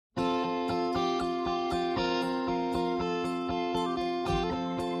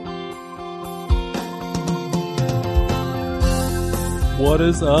What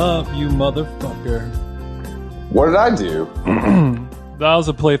is up, you motherfucker? What did I do? That was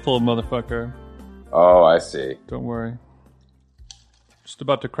a playful motherfucker. Oh, I see. Don't worry. Just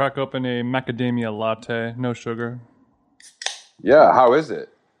about to crack open a macadamia latte, no sugar. Yeah, how is it?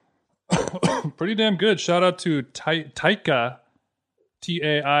 Pretty damn good. Shout out to Taika,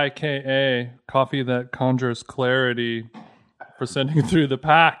 Taika, coffee that conjures clarity, for sending through the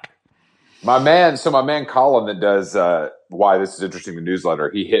pack. My man Colin that does Why This Is Interesting, the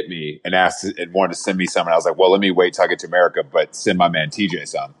newsletter, he hit me and asked and wanted to send me some. And I was like, well, let me wait till I get to America, but send my man TJ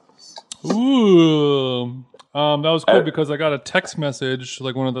some. Ooh. That was cool because I got a text message,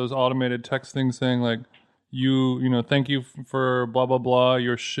 like one of those automated text things saying like, you know, thank you for blah, blah, blah.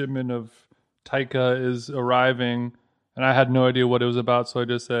 Your shipment of Taika is arriving. And I had no idea what it was about. So I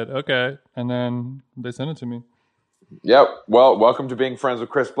just said, okay. And then they sent it to me. Yep. Well, welcome to being friends with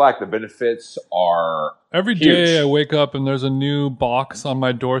Chris Black. The benefits are every huge. day I wake up and there's a new box on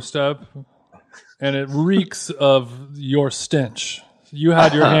my doorstep and it reeks of your stench. You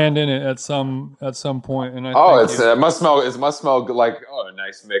had your hand in it at some point, and it must smell like a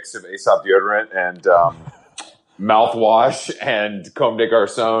nice mix of Aesop deodorant and mouthwash and Comme des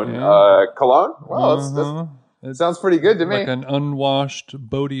Garçons cologne. Well, it sounds pretty good to me. Like an unwashed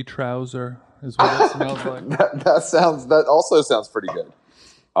Bodhi trouser is what it smells like. that also sounds pretty good.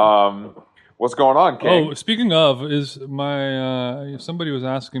 What's going on, King? Oh, speaking of, is my somebody was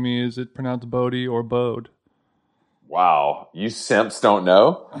asking me, is it pronounced Bodhi or Bode? Wow, you simps don't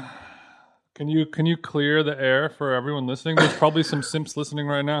know? Can you clear the air for everyone listening? There's probably some simps listening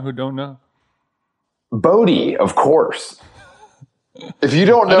right now who don't know. Bodhi, of course. If you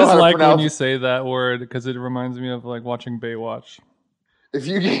don't know, I just like when you say that word because it reminds me of like watching Baywatch. If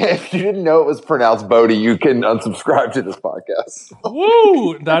you didn't know it was pronounced Bodhi, you can unsubscribe to this podcast.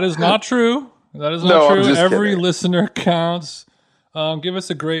 Woo! That is not true. That is not true. Every kidding. Listener counts. Give us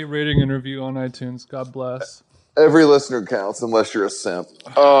a great rating and review on iTunes. God bless. Every listener counts unless you're a simp.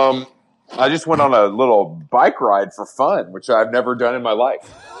 I just went on a little bike ride for fun, which I've never done in my life.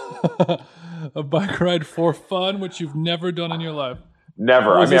 A bike ride for fun, which you've never done in your life.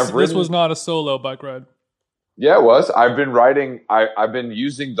 Never. This was not a solo bike ride. Yeah, it was. I've been riding. I've been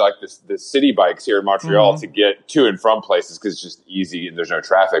using like the city bikes here in Montreal to get to and from places because it's just easy and there's no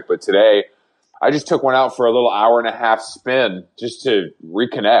traffic. But today, I just took one out for a little hour and a half spin just to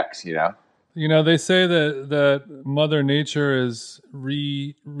reconnect. You know. You know, they say that Mother Nature is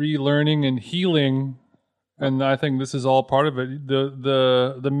relearning and healing, and I think this is all part of it.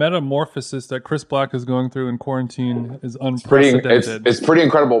 The metamorphosis that Chris Black is going through in quarantine is unprecedented. It's pretty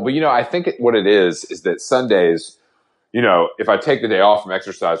incredible. But, you know, I think what it is that Sundays, you know, if I take the day off from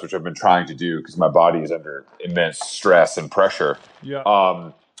exercise, which I've been trying to do because my body is under immense stress and pressure,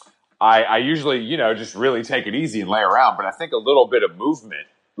 I usually, you know, just really take it easy and lay around. But I think a little bit of movement,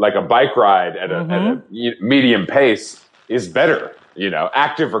 like a bike ride at a medium pace, is better. You know,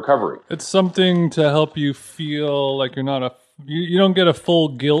 active recovery. It's something to help you feel like you're not you don't get a full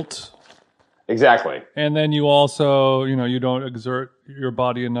guilt. Exactly. And then you also, you know, you don't exert your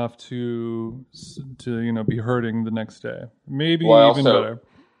body enough to you know, be hurting the next day. Maybe even better.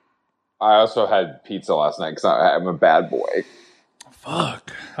 I also had pizza last night because I'm a bad boy.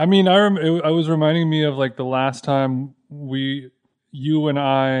 Fuck. I mean, I was reminding me of like the last time you and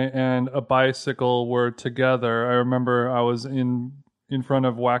I and a bicycle were together. I remember I was in front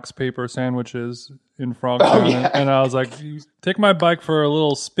of wax paper sandwiches in Frogtown, and I was like, take my bike for a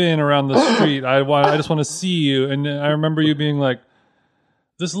little spin around the street. I just want to see you. And I remember you being like,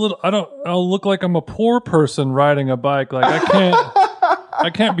 I'll look like I'm a poor person riding a bike. Like I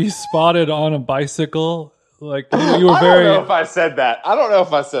can't be spotted on a bicycle. Like you were very. I don't know if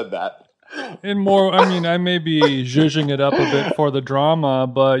I said that. And more, I mean, I may be zhuzhing it up a bit for the drama,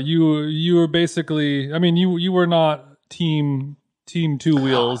 but you were basically, I mean, you were not team two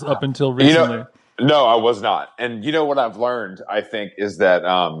wheels up until recently. You know, no, I was not. And you know what I've learned, I think, is that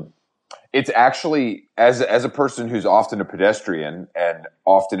it's actually, as a person who's often a pedestrian and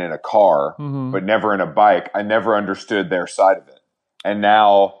often in a car, but never in a bike, I never understood their side of it. And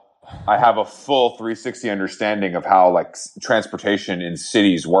now I have a full 360 understanding of how like transportation in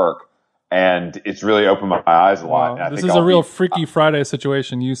cities work. And it's really opened my eyes a lot. Wow. This is a real Freaky Friday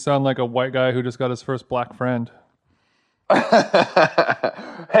situation. You sound like a white guy who just got his first black friend.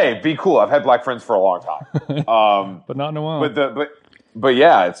 Hey, be cool. I've had black friends for a long time, but not in a while. But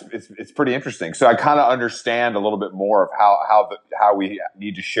yeah, it's pretty interesting. So I kind of understand a little bit more of how we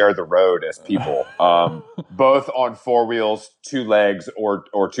need to share the road as people, both on four wheels, two legs,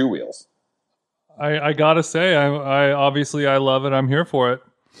 or two wheels. I gotta say, I obviously I love it. I'm here for it.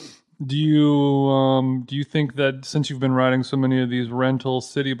 Do you think that since you've been riding so many of these rental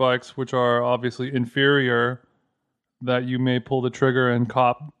city bikes, which are obviously inferior, that you may pull the trigger and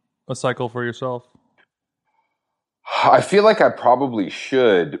cop a cycle for yourself? I feel like I probably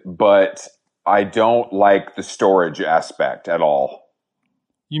should, but I don't like the storage aspect at all.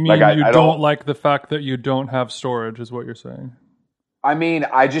 You mean Like you I don't don't. like the fact that you don't have storage, is what you're saying? I mean,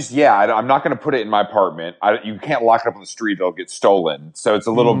 I just, yeah, I'm not going to put it in my apartment. You can't lock it up on the street; it'll get stolen. So it's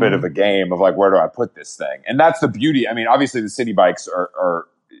a little bit of a game of like, where do I put this thing? And that's the beauty. I mean, obviously, the city bikes are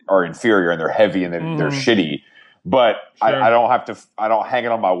inferior and they're heavy and they're shitty. But Sure. I don't have to. I don't hang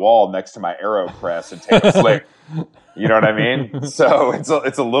it on my wall next to my AeroPress and take a flick. You know what I mean? So it's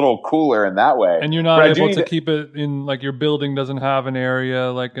a little cooler in that way. And you're not able to keep it in, like, your building doesn't have an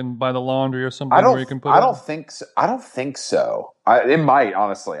area like by the laundry or something where you can put it? I don't think so. I don't think so. It might,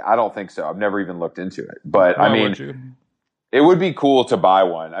 honestly. I don't think so. I've never even looked into it. But Why I mean, would you? it would be cool to buy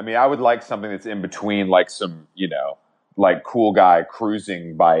one. I mean, I would like something that's in between, like some, like cool guy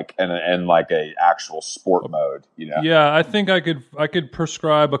cruising bike and like a actual sport mode. Yeah, I think I could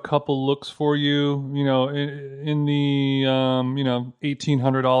prescribe a couple looks for you. In the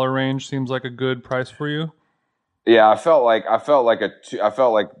 $1,800 range seems like a good price for you. Yeah, I felt like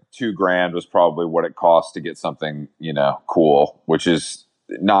 $2,000 was probably what it cost to get something cool, which is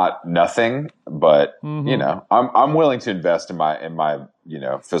not nothing, but I'm willing to invest in my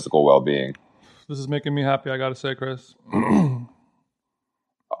physical well being. This is making me happy, I gotta say, Chris. I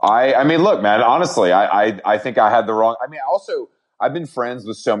mean, look, man, honestly, I think I had the wrong. I mean, also, I've been friends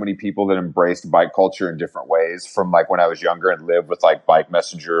with so many people that embraced bike culture in different ways, from like when I was younger and lived with like bike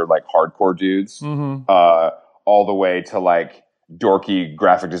messenger, like hardcore dudes, all the way to like dorky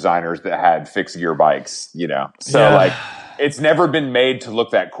graphic designers that had fixed gear bikes, So like, it's never been made to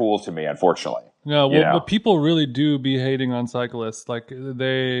look that cool to me, unfortunately. No, well, but people really do be hating on cyclists. Like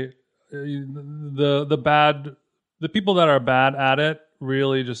the people that are bad at it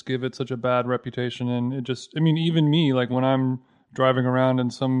really just give it such a bad reputation. And even me, like when I'm driving around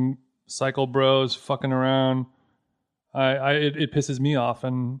and some cycle bros fucking around, it pisses me off,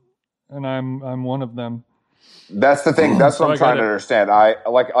 and I'm one of them. That's the thing. That's what I'm trying to understand.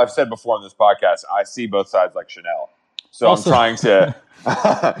 Like I've said before on this podcast, I see both sides like Chanel. So also, I'm trying to.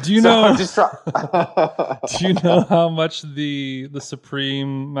 Do you know? I'm just do you know how much the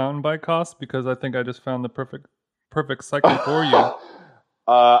Supreme mountain bike costs? Because I think I just found the perfect cycle for you.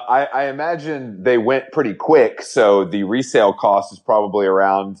 I imagine they went pretty quick, so the resale cost is probably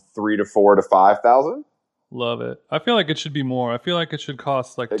around $3,000 to $4,000 to $5,000. Love it. I feel like it should be more. I feel like it should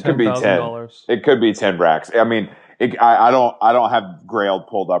cost like $10,000. It could be 10 racks. I mean, I don't have Grail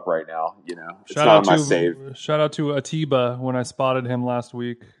pulled up right now. It's not on my save. Shout out to Atiba when I spotted him last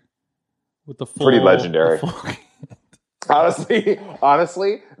week with the full. Pretty legendary. Honestly,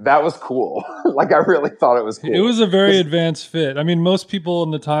 that was cool. Like I really thought it was cool. It was a very advanced fit. I mean, most people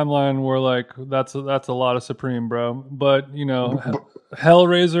in the timeline were like, "That's a lot of Supreme, bro." But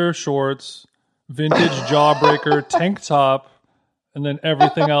Hellraiser shorts, vintage Jawbreaker tank top, and then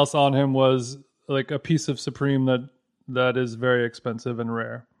everything else on him was like a piece of Supreme that is very expensive and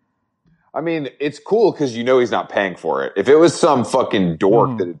rare. I mean, it's cool because he's not paying for it. If it was some fucking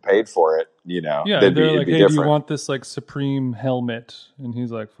dork that had paid for it, they're like, "Hey, different. Do you want this like Supreme helmet?" And he's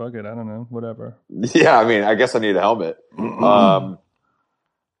like, "Fuck it, I don't know, whatever." Yeah, I mean, I guess I need a helmet.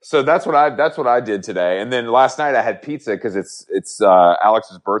 So that's what I did today. And then last night I had pizza because it's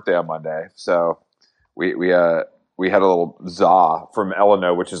Alex's birthday on Monday. So we had a little za from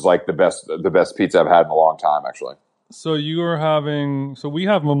Eleno, which is like the best pizza I've had in a long time, actually. So we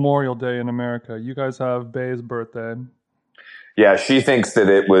have Memorial Day in America. You guys have Bay's birthday. Yeah, she thinks that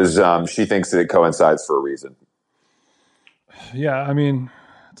it was. She thinks that it coincides for a reason. Yeah, I mean,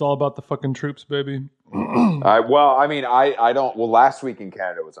 it's all about the fucking troops, baby. Well, I mean, I don't. Well, last Monday in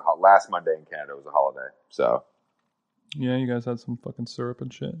Canada was a holiday. So yeah, you guys had some fucking syrup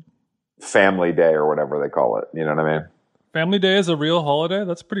and shit. Family Day or whatever they call it. You know what I mean? Family Day is a real holiday.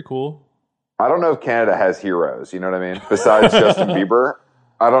 That's pretty cool. I don't know if Canada has heroes. You know what I mean? Besides Justin Bieber,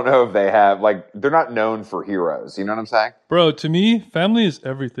 I don't know if they have. Like, they're not known for heroes. You know what I'm saying? Bro, to me, family is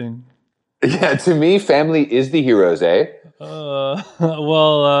everything. Yeah, to me, family is the heroes, eh?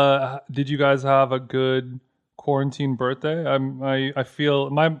 Did you guys have a good quarantine birthday? I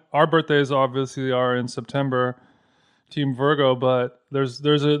feel our birthdays obviously are in September, Team Virgo, but there's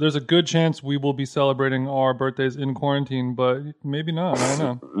a good chance we will be celebrating our birthdays in quarantine, but maybe not. I don't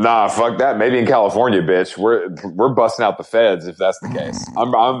know. Nah, fuck that. Maybe in California, bitch. We're busting out the feds if that's the case.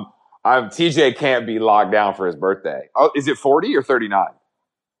 I'm TJ can't be locked down for his birthday. Oh, is it 40 or 39?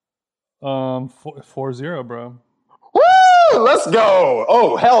 40, bro. Woo! Woo! Let's go.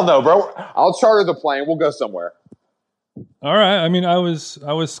 Oh, hell no, bro. I'll charter the plane. We'll go somewhere. All right. I mean, I was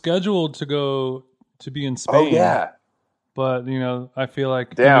scheduled to go to be in Spain. Oh yeah. But I feel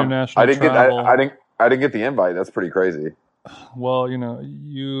like Damn, international I didn't travel. I didn't get the invite. That's pretty crazy. Well,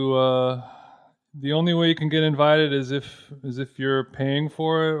 the only way you can get invited is if you're paying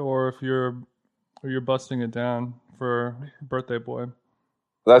for it, or if you're busting it down for birthday boy.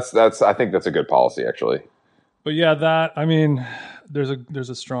 That's I think that's a good policy, actually. But yeah, there's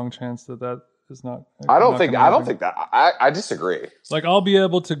a strong chance that is not. I don't think that. I disagree. Like, I'll be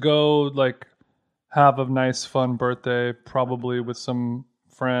able to go, like, have a nice fun birthday, probably with some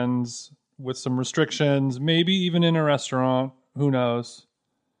friends, with some restrictions, maybe even in a restaurant. Who knows?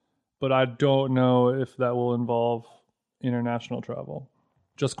 But I don't know if that will involve international travel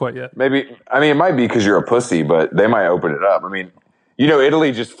just quite yet. Maybe. I mean, it might be because you're a pussy, but they might open it up. I mean,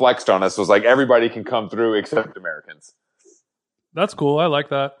 Italy just flexed on us. Was like, everybody can come through except Americans. That's cool. I like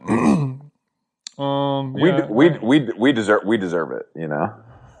that. We deserve it.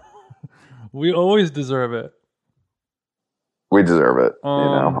 We always deserve it. We deserve it.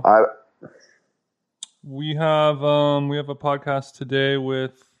 We have a podcast today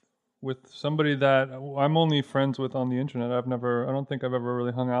with somebody that I'm only friends with on the internet. I don't think I've ever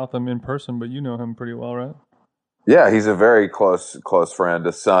really hung out with him in person, but you know him pretty well, right? Yeah, he's a very close friend,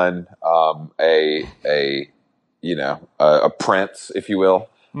 a son, a prince, if you will.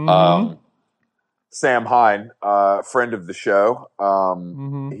 Mm-hmm. Sam Hine, friend of the show.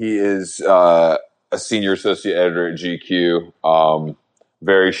 He is a senior associate editor at GQ.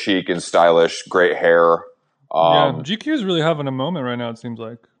 Very chic and stylish, great hair. GQ is really having a moment right now. It seems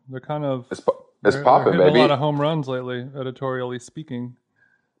like they're kind of it's popping, baby. A lot of home runs lately, editorially speaking.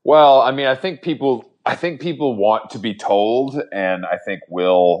 Well, I mean, I think people want to be told, and I think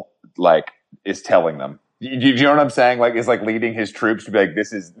Will is telling them. Do you know what I'm saying? Like, is like leading his troops to be like,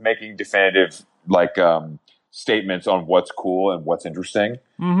 this is making definitive statements on what's cool and what's interesting.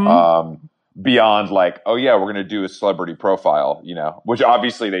 Mm-hmm. Beyond like, oh yeah, we're going to do a celebrity profile, which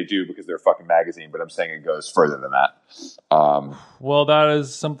obviously they do because they're a fucking magazine, but I'm saying it goes further than that. Well, that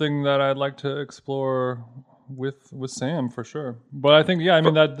is something that I'd like to explore with Sam for sure. But I think,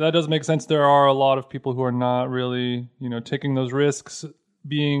 that does make sense. There are a lot of people who are not really, taking those risks,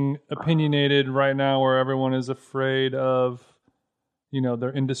 being opinionated right now, where everyone is afraid of,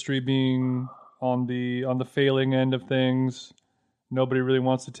 their industry being on the failing end of things. Nobody really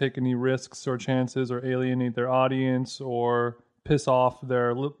wants to take any risks or chances or alienate their audience or piss off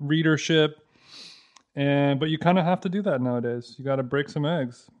their readership. But you kind of have to do that nowadays. You got to break some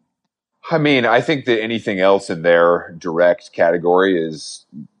eggs. I mean, I think that anything else in their direct category is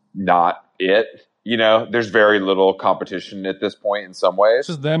not it. There's very little competition at this point in some ways. It's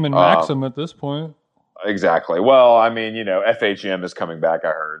just them and Maxim at this point. Exactly. Well, I mean, FHM is coming back, I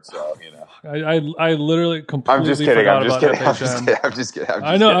heard. So, I literally completely I'm just kidding. forgot about FHM. I'm just kidding.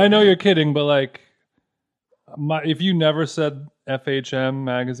 I know you're kidding, but like, if you never said FHM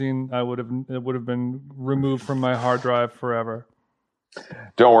magazine, it would have been removed from my hard drive forever.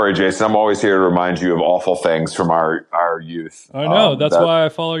 Don't worry, Jason. I'm always here to remind you of awful things from our youth. I know. That's why I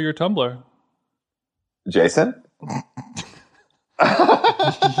follow your Tumblr. Jason?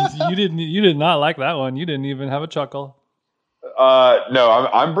 You did not like that one. You didn't even have a chuckle. No,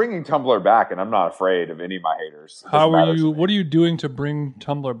 I'm bringing Tumblr back, and I'm not afraid of any of my haters. How are you? What are you doing to bring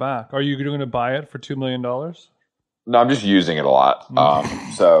Tumblr back? Are you going to buy it for $2 million? No, I'm just using it a lot.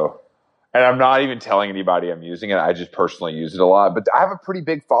 And I'm not even telling anybody I'm using it. I just personally use it a lot. But I have a pretty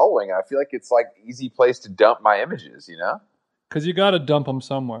big following, and I feel like it's like an easy place to dump my images. Because you got to dump them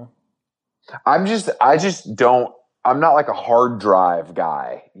somewhere. I just don't. I'm not like a hard drive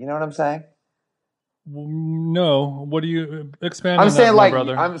guy. You know what I'm saying? No. What do you expand? I'm saying like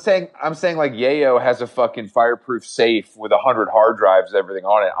brother? I'm saying like Yayo has a fucking fireproof safe with 100 hard drives, everything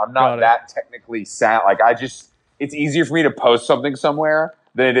on it. I'm not that technically sound. Like it's easier for me to post something somewhere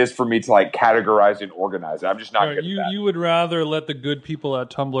than it is for me to like categorize and organize it. I'm just not good at that. You would rather let the good people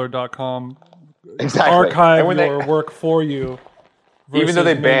at Tumblr.com exactly. archive your work for you, versus even though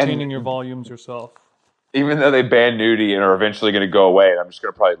they maintaining your volumes yourself. Even though they ban nudie and are eventually going to go away, and I'm just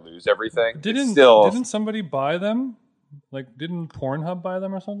going to probably lose everything. Didn't somebody buy them? Like, didn't Pornhub buy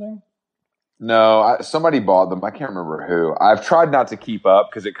them or something? No, somebody bought them. I can't remember who. I've tried not to keep up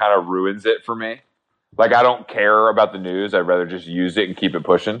because it kind of ruins it for me. Like, I don't care about the news. I'd rather just use it and keep it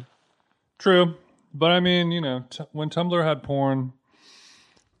pushing. True. But I mean, when Tumblr had porn,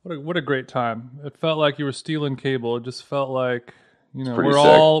 what a great time. It felt like you were stealing cable. It just felt like... we're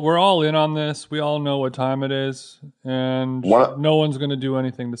all in on this. We all know what time it is, and no one's going to do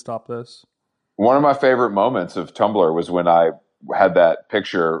anything to stop this. One of my favorite moments of Tumblr was when I had that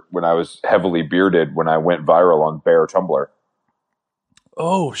picture when I was heavily bearded when I went viral on Bear Tumblr.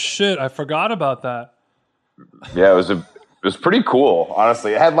 Oh shit! I forgot about that. Yeah, it was pretty cool.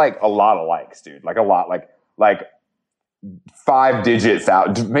 Honestly, it had like a lot of likes, dude. Like a lot, like 5-digit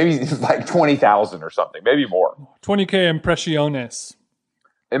thousand, maybe like 20,000 or something, maybe more. 20K impresiones.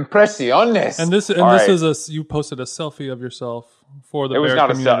 Impresiones. And this is you posted a selfie of yourself for the bear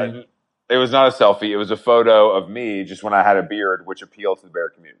community. It was not a selfie. It was a photo of me just when I had a beard, which appealed to the bear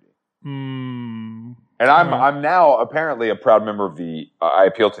community. Mm. And I'm now apparently a proud member of I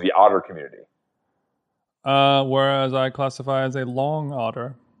appeal to the otter community. Whereas I classify as a long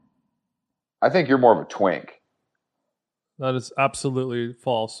otter. I think you're more of a twink. That is absolutely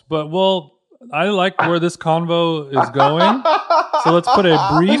false. But I like where this convo is going. So let's put a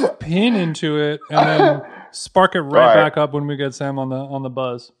brief pin into it and then spark it right back up when we get Sam on the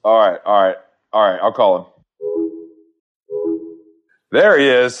buzz. All right. I'll call him. There he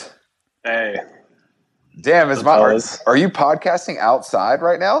is. Hey. Damn, are you podcasting outside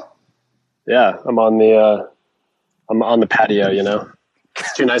right now? Yeah, I'm on the patio, you know.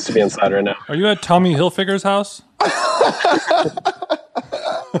 It's too nice to be inside right now. Are you at Tommy Hilfiger's house?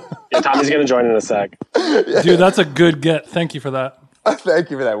 Yeah, Tommy's going to join in a sec. Dude, that's a good get. Thank you for that.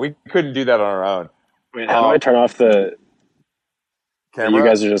 Thank you for that. We couldn't do that on our own. Wait, how do I turn off the camera? You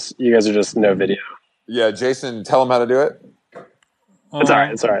guys are just no video. Yeah, Jason, tell him how to do it. It's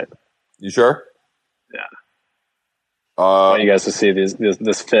all right. You sure? Yeah. I want you guys to see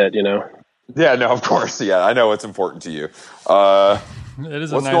this fit, you know? Yeah, no, of course. Yeah, I know what's important to you. It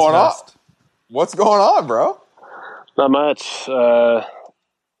is a nice vest. What's going on, bro? Not much.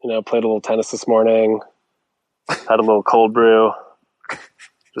 Played a little tennis this morning. Had a little cold brew.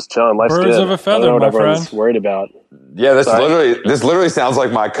 Just chilling. Life's Birds good. of a feather, I don't know what my everyone's friend. worried about. Yeah, this literally sounds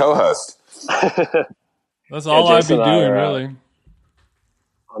like my co-host. That's all I'd be doing, really.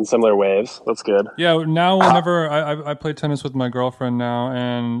 On similar waves. That's good. Yeah, now whenever I play tennis with my girlfriend now,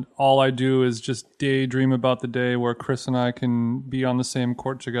 and all I do is just daydream about the day where Chris and I can be on the same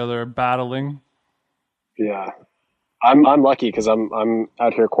court together, battling. Yeah, I'm lucky because I'm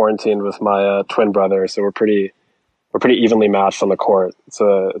out here quarantined with my twin brother, so we're pretty evenly matched on the court. It's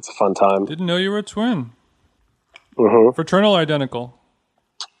a fun time. Didn't know you were a twin. Mm-hmm. Fraternal, identical.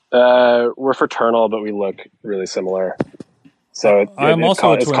 We're fraternal, but we look really similar. So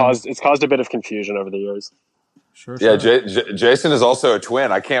it's caused a bit of confusion over the years. Sure. Yeah, Jason is also a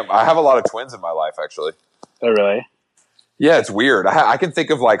twin. I have a lot of twins in my life, actually. Oh, really? Yeah, it's weird. I can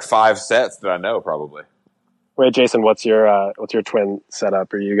think of like 5 sets that I know probably. Wait, Jason, what's your twin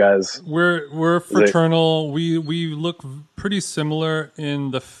setup? Are you guys? We're fraternal. We look pretty similar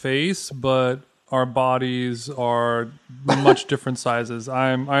in the face, but our bodies are much different sizes.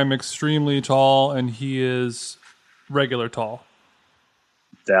 I'm extremely tall, and he is regular tall.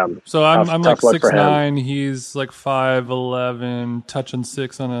 Damn. So I'm like 6'9". He's like 5'11", touching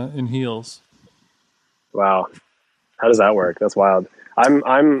 6 in heels. Wow, how does that work? That's wild.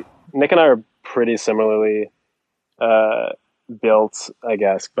 Nick and I are pretty similarly built, I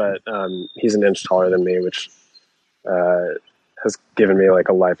guess, but he's an inch taller than me, which has given me like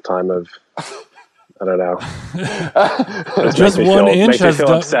a lifetime of I don't know. Just 1 inch has me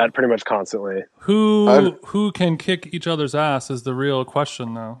feel upset pretty much constantly. Who can kick each other's ass is the real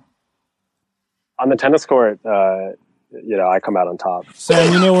question, though. On the tennis court, I come out on top.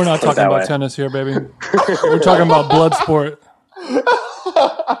 Sam, we're not talking about tennis here, baby. We're talking about blood sport.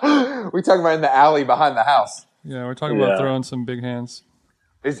 We're talking about in the alley behind the house. Yeah, we're talking about throwing some big hands.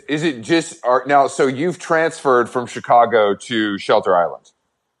 Is it just now? So you've transferred from Chicago to Shelter Island.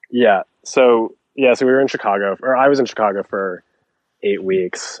 Yeah. So we were in Chicago, or I was in Chicago for 8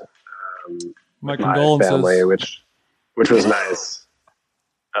 weeks. My condolences. Family, which was nice.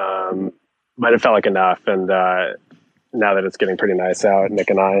 But it felt like enough. And now that it's getting pretty nice out, Nick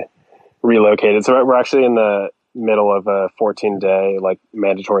and I relocated. So we're actually in the middle of a 14-day like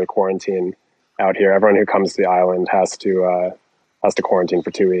mandatory quarantine out here. Everyone who comes to the island has to quarantine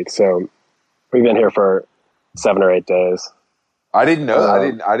for 2 weeks. So we've been here for 7 or 8 days. I didn't know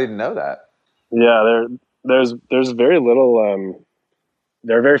that. I didn't know that. Yeah, there's very little.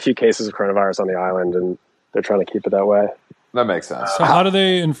 There are very few cases of coronavirus on the island, and they're trying to keep it that way. That makes sense. So how do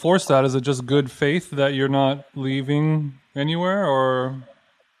they enforce that? Is it just good faith that you're not leaving anywhere, or?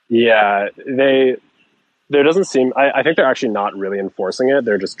 Yeah, there doesn't seem. I think they're actually not really enforcing it.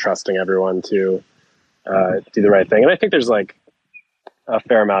 They're just trusting everyone to do the right thing, and I think there's like a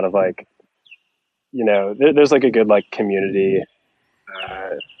fair amount of like, there's like a good like community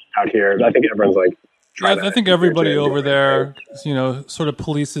out here. I think everyone's like. I think everybody over there, sort of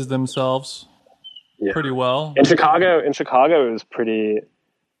polices themselves. pretty well. In Chicago, it was pretty.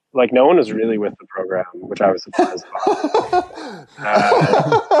 Like no one was really with the program, which I was surprised by.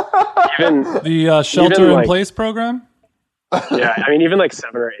 Even the shelter in place program. Yeah, I mean, even like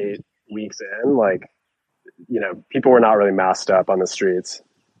 7 or 8 weeks in, like, people were not really masked up on the streets,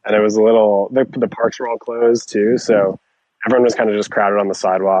 and it was a little. The parks were all closed too, so everyone was kind of just crowded on the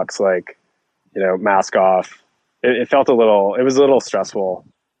sidewalks, like, mask off. It felt a little. It was a little stressful.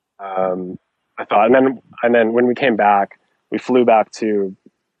 I thought, and then when we came back, we flew back to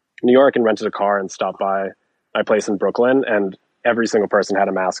New York and rented a car and stopped by my place in Brooklyn, and every single person had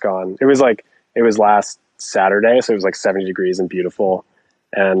a mask on. It was last Saturday, so it was like 70 degrees and beautiful,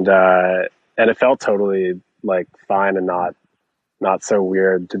 and it felt totally like fine and not so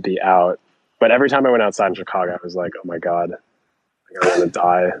weird to be out. But every time I went outside in Chicago, I was like, oh my god, I want to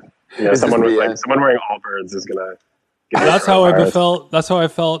die. Someone wearing Allbirds is gonna. That's how I felt. That's how I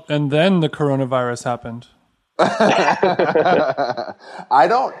felt, and then the coronavirus happened.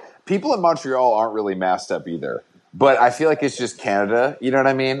 People in Montreal aren't really masked up either, but I feel like it's just Canada. You know what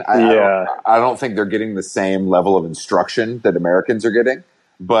I mean? I don't think they're getting the same level of instruction that Americans are getting.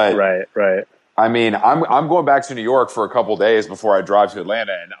 But right. I mean, I'm going back to New York for a couple days before I drive to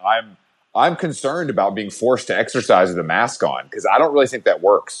Atlanta, and I'm concerned about being forced to exercise with a mask on because I don't really think that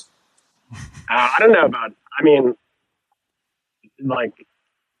works. I don't know about. I mean,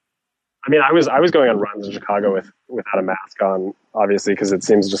 I was going on runs in Chicago without a mask on, obviously, because it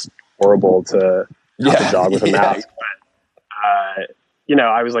seems just horrible to have to jog with a mask. But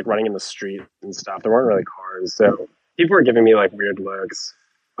I was like running in the street and stuff. There weren't really cars, so people were giving me like weird looks.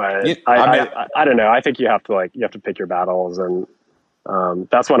 But I don't know. I think you have to pick your battles, and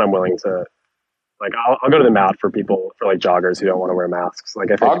that's when I'm willing to. Like I'll go to the mat for people, for like joggers who don't want to wear masks. Like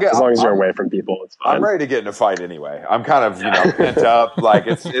I think as long as you're away from people, it's fine. I'm ready to get in a fight anyway. I'm kind of pent up. Like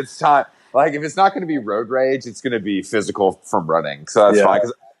it's time. Like if it's not going to be road rage, it's going to be physical from running. So that's fine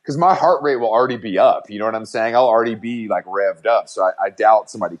because my heart rate will already be up. You know what I'm saying? I'll already be like revved up. So I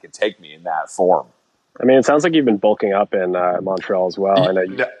doubt somebody can take me in that form. I mean, it sounds like you've been bulking up in Montreal as well. I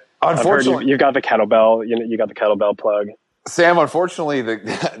know. Unfortunately, you've got the kettlebell. You got the kettlebell plug. Sam, unfortunately,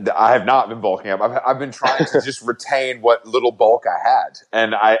 I have not been bulking up. I've been trying to just retain what little bulk I had,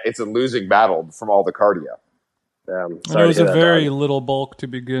 and it's a losing battle from all the cardio. It was a very little bulk to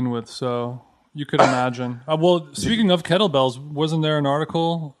begin with, so you could imagine. Well, speaking of kettlebells, wasn't there an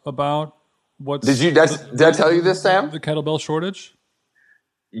article about what's... Did I tell you this, Sam? The kettlebell shortage?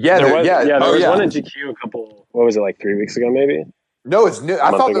 Yeah, there was one in GQ a couple, what was it, like 3 weeks ago maybe? No, it's new.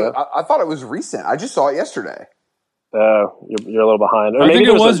 I thought it was recent. I just saw it yesterday. You're a little behind. Or I think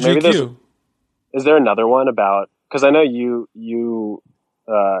it was GQ. Is there another one about... Because I know you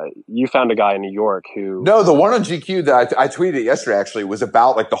found a guy in New York who... No, the one on GQ that I tweeted it yesterday actually was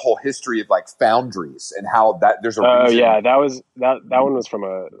about like the whole history of like foundries and how that there's a reason. Yeah, that one was from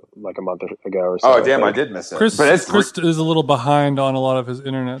a month ago or so. Oh, damn, I did miss it. Chris is a little behind on a lot of his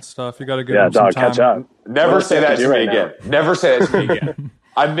internet stuff. You got to give him some time. Catch up. Never say that to me again. Never say that to me again.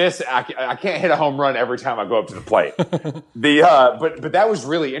 I can't hit a home run every time I go up to the plate. But that was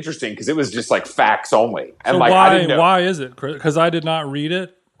really interesting because it was just like facts only. And so like, I didn't know. Why is it? Because I did not read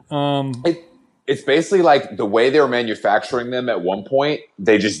it. It's basically like the way they were manufacturing them at one point,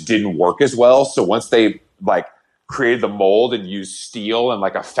 they just didn't work as well. So once they like created the mold and used steel and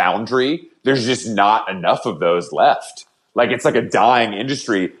like a foundry, there's just not enough of those left. Like it's like a dying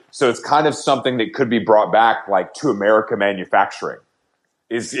industry. So it's kind of something that could be brought back like to America manufacturing.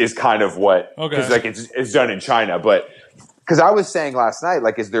 Is kind of what, because like it's done in China, but because I was saying last night,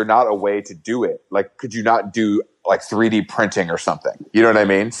 like, is there not a way to do it? Like, could you not do like 3D printing or something? You know what I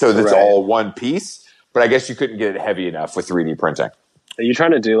mean? So that's all one piece, but I guess you couldn't get it heavy enough with 3D printing. Are you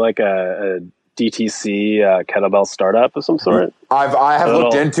trying to do like a DTC kettlebell startup of some sort? I have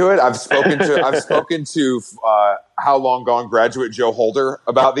looked into it. I've spoken to How Long Gone graduate Joe Holder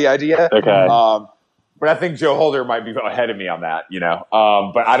about the idea. Okay. But I think Joe Holder might be ahead of me on that,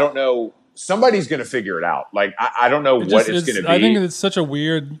 But I don't know. Somebody's going to figure it out. Like, I don't know what it's going to be. I think it's such a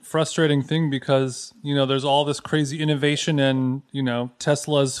weird, frustrating thing because, there's all this crazy innovation and,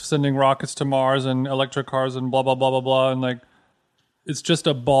 Tesla's sending rockets to Mars and electric cars and blah, blah, blah, blah, blah. And like, it's just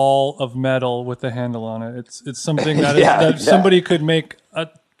a ball of metal with a handle on it. It's something that somebody could make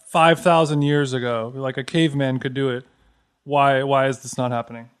 5,000 years ago. Like a caveman could do it. Why is this not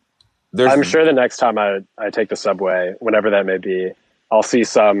happening? I'm sure the next time I take the subway, whenever that may be, I'll see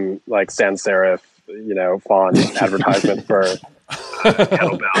some like sans serif, font advertisement for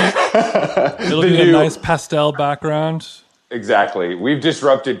kettlebell. It'll be a nice pastel background. Exactly. We've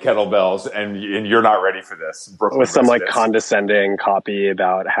disrupted kettlebells, and you're not ready for this. Brooklyn with some like residents. condescending copy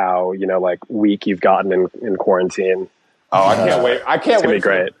about how, you know, like weak you've gotten in quarantine. Oh, I can't wait! I can't wait for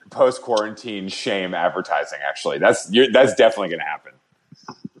great. Post quarantine shame advertising. Actually, that's definitely going to happen.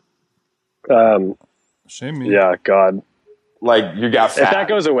 Shame me. Yeah, God. Like you got fat. If that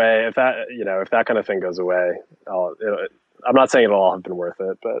goes away, if that kind of thing goes away, I'm not saying it'll all have been worth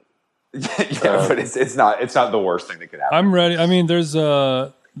it, but but it's not the worst thing that could happen. I'm ready. I mean, there's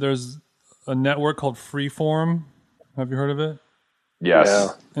a network called Freeform. Have you heard of it? Yes. Yeah.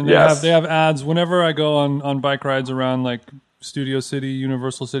 And they have ads whenever I go on bike rides around like Studio City,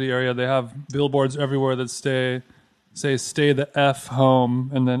 Universal City area. They have billboards everywhere that say "Stay the F home,"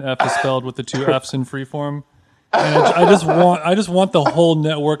 and then F is spelled with the two F's in Freeform. And I just want the whole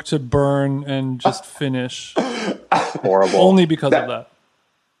network to burn and just finish. Horrible. Only because of that.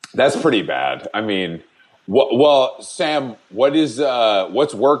 That's pretty bad. I mean, well, Sam,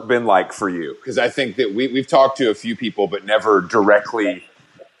 what's work been like for you? Because I think that we've talked to a few people, but never directly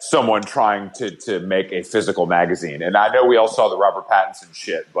someone trying to make a physical magazine. And I know we all saw the Robert Pattinson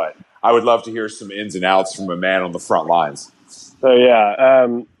shit, but I would love to hear some ins and outs from a man on the front lines. Oh yeah.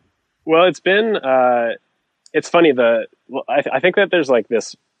 Well, it's been. It's funny. I think that there's like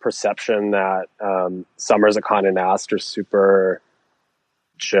this perception that summers at Condé Nast are super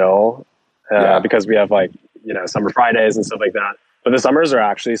chill because we have like, you know, summer Fridays and stuff like that. But the summers are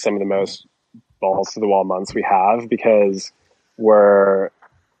actually some of the most balls to the wall months we have because we're,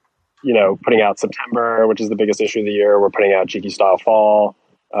 you know, putting out September, which is the biggest issue of the year. We're putting out Cheeky Style Fall,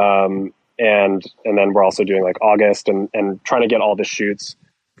 and then we're also doing like August and trying to get all the shoots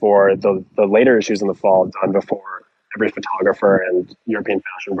for the later issues in the fall done before every photographer and European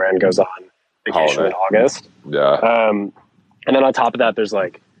fashion brand goes on vacation in August. Yeah. And then on top of that, there's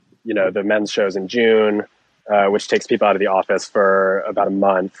like, you know, the men's shows in June, which takes people out of the office for about a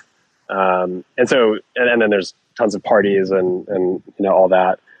month. And then there's tons of parties and you know, all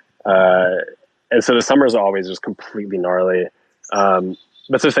that. And so the summers are always just completely gnarly.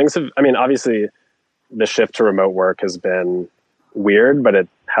 But so things have, I mean, obviously the shift to remote work has been weird, but it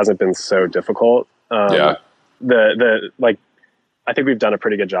hasn't been so difficult. I think we've done a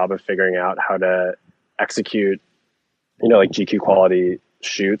pretty good job of figuring out how to execute, you know, like GQ quality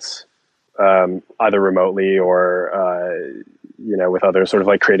shoots, either remotely or, you know, with other sort of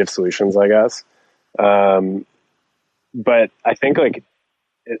like creative solutions, I guess. But I think like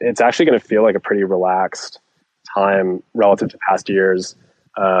it's actually going to feel like a pretty relaxed time relative to past years.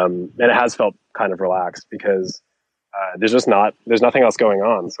 And it has felt kind of relaxed because there's nothing else going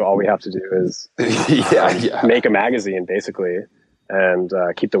on. So all we have to do is make a magazine basically and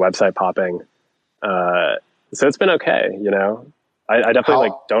keep the website popping. So it's been okay, you know. I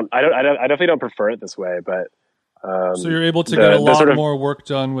definitely I definitely don't prefer it this way, but so you're able to get a lot more work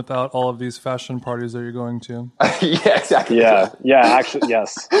done without all of these fashion parties that you're going to. Yeah, exactly. Yeah, actually,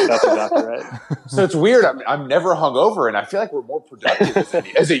 yes, that's exactly right. So it's weird. I'm never hungover, and I feel like we're more productive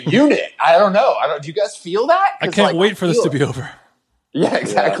as a unit. I don't know. Do you guys feel that? I can't wait for this to be over. Yeah,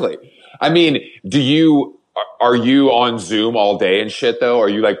 exactly. Yeah. I mean, are you on Zoom all day and shit though? Are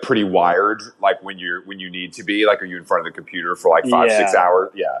you like pretty wired, like when you need to be? Like, are you in front of the computer for like 5-6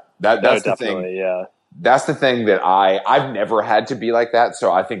 hours? Yeah, that's the thing. Yeah. That's the thing that I've never had to be like that.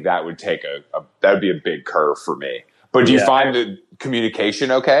 So I think that would take that would be a big curve for me. But do you find the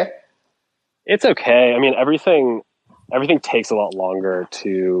communication okay? It's okay. I mean, everything takes a lot longer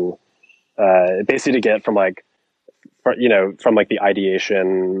to basically to get from like the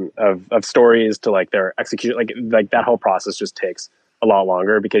ideation of stories to like their execution. Like that whole process just takes a lot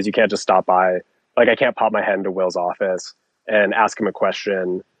longer because you can't just stop by. Like I can't pop my head into Will's office and ask him a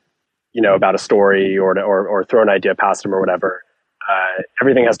question, you know, about a story or throw an idea past him or whatever.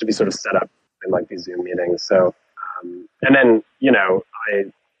 Everything has to be sort of set up in like these Zoom meetings. So, and then, you know,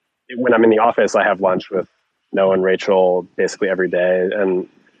 when I'm in the office, I have lunch with Noah and Rachel basically every day. And,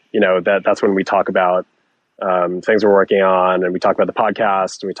 you know, that's when we talk about things we're working on, and we talk about the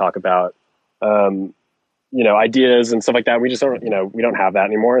podcast, and we talk about, you know, ideas and stuff like that. We just don't, you know, we don't have that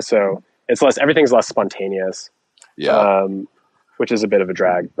anymore. So everything's less spontaneous, which is a bit of a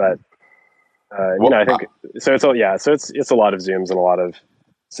drag, but, you know, I think so. It's a lot of Zooms and a lot of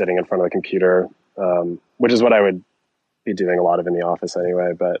sitting in front of the computer, which is what I would be doing a lot of in the office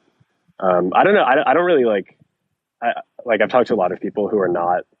anyway. But I don't know. I don't really like. I've talked to a lot of people who are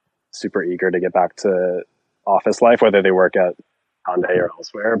not super eager to get back to office life, whether they work at Condé or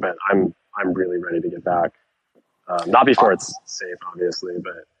elsewhere. But I'm really ready to get back. Not before it's safe, obviously,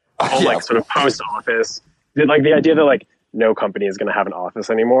 but like sort of post office. Like the idea that like no company is going to have an office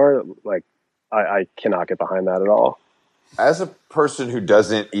anymore. Like I cannot get behind that at all. As a person who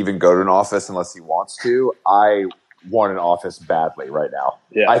doesn't even go to an office unless he wants to, I want an office badly right now.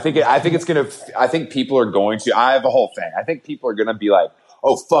 Yeah. I think people are going to. I have a whole thing. I think people are going to be like,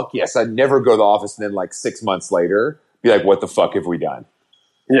 "Oh fuck yes, I'd never go to the office," and then like 6 months later, be like, "What the fuck have we done?"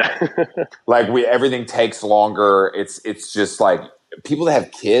 Yeah. Like everything takes longer. It's just like people that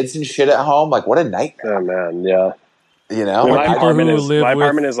have kids and shit at home. Like what a nightmare. Oh man, yeah. You know, My apartment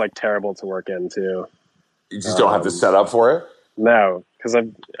with- is like terrible to work in too. you just don't have to set up for it. No, because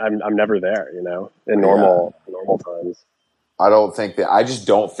I'm never there. You know, in normal times. I just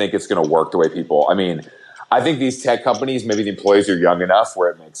don't think it's going to work the way people. I mean, I think these tech companies, maybe the employees are young enough where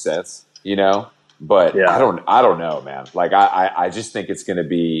it makes sense. You know. But yeah. I don't know, man. Like I just think it's going to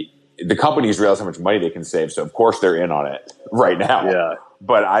be the companies realize how much money they can save, so of course they're in on it right now. Yeah.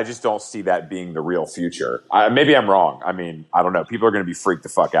 But I just don't see that being the real future. Maybe I'm wrong. I mean, I don't know. People are going to be freaked the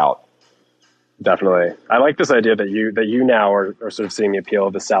fuck out. Definitely, I like this idea that you now are sort of seeing the appeal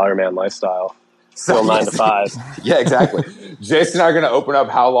of the salaryman lifestyle. Still 9 to 5. Yeah, exactly. Jason and I are going to open up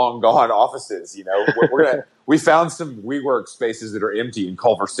How Long Gone offices. You know, we found some WeWork spaces that are empty in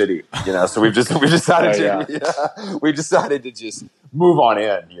Culver City. You know, so we decided to just move on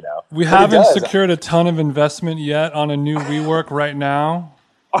in. You know, we haven't secured a ton of investment yet on a new WeWork right now.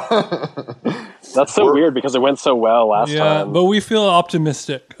 That's so weird because it went so well last time. Yeah, but we feel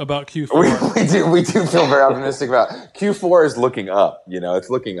optimistic about Q4. We do feel very optimistic about Q4 is looking up. You know, it's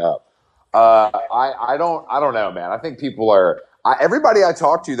looking up. I don't know, man. I think people are. Everybody I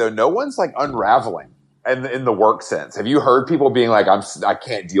talk to, though, no one's like unraveling in the work sense. Have you heard people being like, I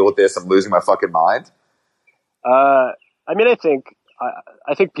can't deal with this. I'm losing my fucking mind. I mean, I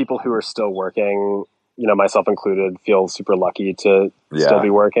think people who are still working, you know, myself included, feel super lucky to still be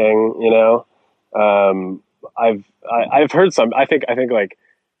working. You know, I've heard some. I think like,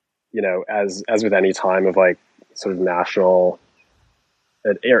 you know, as with any time of like sort of national.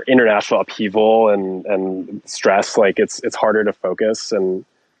 International upheaval and stress, like it's harder to focus and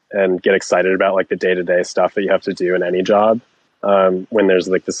get excited about like the day-to-day stuff that you have to do in any job when there's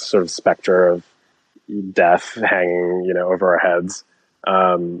like this sort of specter of death hanging, you know, over our heads.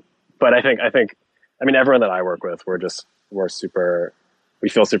 But I think I mean everyone that I work with, we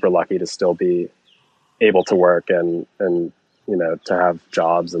feel super lucky to still be able to work and you know, to have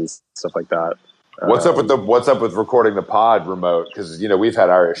jobs and stuff like that. What's up with recording the pod remote? Because you know we've had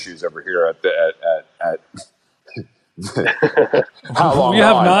our issues over here at How Long we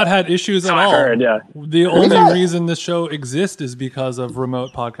have Gone. not had issues at all. Heard, yeah. The only reason this show exists is because of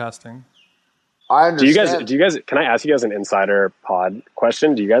remote podcasting. I understand. Do you guys? Can I ask you guys an insider pod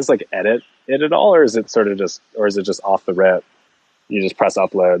question? Do you guys like edit it at all, or is it just off the rip? You just press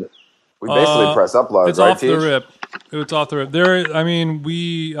upload. We basically press upload. It's right, off the rip. It's off the rip. I mean,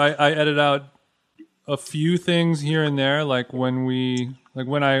 I edit out a few things here and there, like when we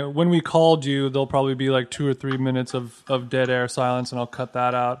called you, there'll probably be like 2 or 3 minutes of dead air silence, and I'll cut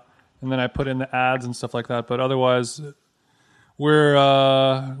that out, and then I put in the ads and stuff like that. But otherwise, we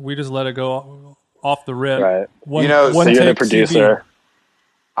just let it go off the rip. Right. You know, so you're the producer. TV.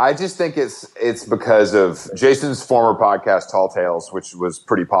 I just think it's because of Jason's former podcast, Tall Tales, which was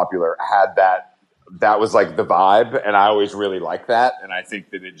pretty popular, had that was like the vibe, and I always really like that, and I think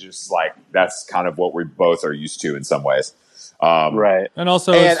that it just like that's kind of what we both are used to in some ways, right? And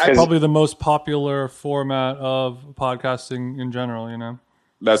also, it's probably the most popular format of podcasting in general. You know,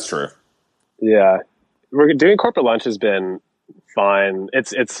 that's true. Yeah, we're doing corporate lunch has been fine.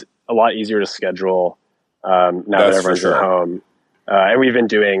 It's a lot easier to schedule now that everyone's at home, and we've been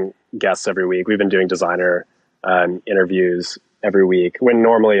doing guests every week. We've been doing designer interviews every week when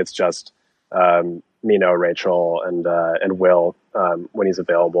normally it's just. Me, Noah, Rachel, and Will when he's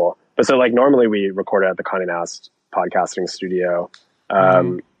available. But so like normally we record at the Condé Nast podcasting studio,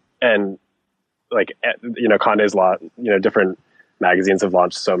 and like you know Condé's different magazines have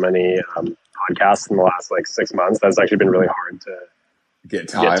launched so many podcasts in the last like 6 months. That's actually been really hard to get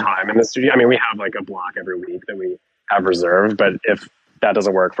time in the studio. I mean, we have like a block every week that we have reserved, but if that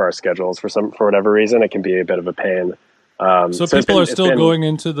doesn't work for our schedules for whatever reason, it can be a bit of a pain. So people are still going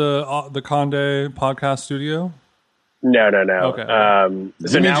into the Condé podcast studio? No. Okay.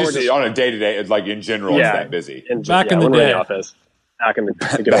 So now we're just on a day-to-day, like in general, it's that busy. Back in the day. Office. Back in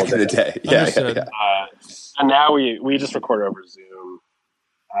the day. Yeah. And now we just record over Zoom,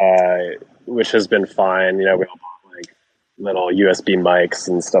 which has been fine. You know, we all bought like little USB mics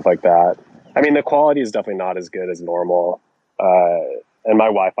and stuff like that. I mean, the quality is definitely not as good as normal. And my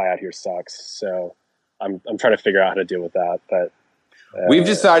Wi-Fi out here sucks, so I'm trying to figure out how to deal with that, but we've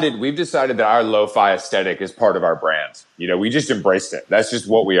decided that our lo-fi aesthetic is part of our brand. You know, we just embraced it. That's just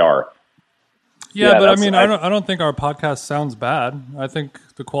what we are. Yeah, but I mean, I don't think our podcast sounds bad. I think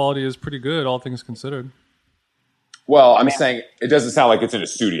the quality is pretty good, all things considered. Well, I'm saying it doesn't sound like it's in a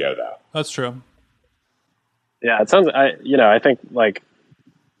studio, though. That's true. Yeah, it sounds. I think like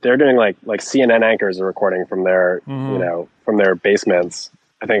they're doing like CNN anchors are recording from their from their basements.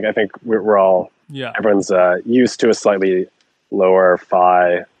 I think we're all everyone's used to a slightly lower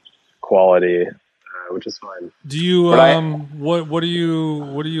fi quality, which is fine. Do you what do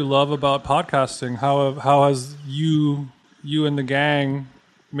you love about podcasting? How has you and the gang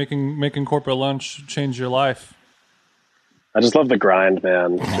making corporate lunch change your life? I just love the grind,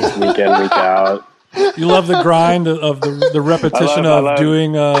 man. Just week in, week out. You love the grind of the repetition of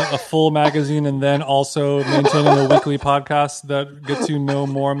doing a full magazine and then also maintaining a weekly podcast that gets you no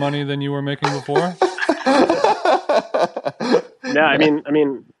more money than you were making before? Yeah, I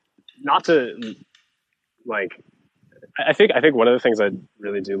mean, not to like. I think one of the things I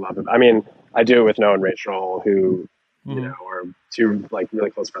really do love. I mean, I do it with Noah and Rachel, who are two like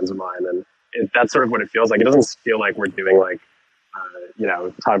really close friends of mine, and that's sort of what it feels like. It doesn't feel like we're doing like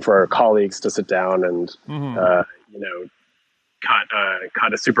time for our colleagues to sit down and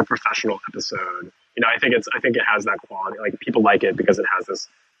cut a super professional episode. I think it has that quality. Like people like it because it has this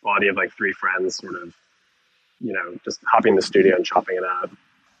quality of like three friends sort of just hopping in the studio and chopping it up.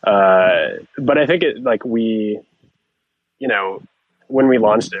 But I think it like we when we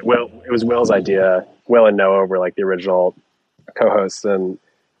launched it, it was Will's idea. Will and Noah were like the original co-hosts, and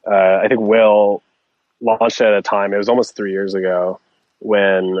I think Will launched it at a time, it was almost 3 years ago,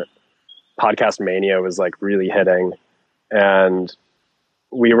 when podcast mania was like really hitting, and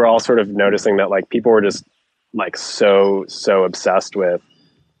we were all sort of noticing that like people were just like so obsessed with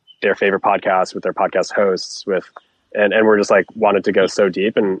their favorite podcasts, with their podcast hosts, and we're just like wanted to go so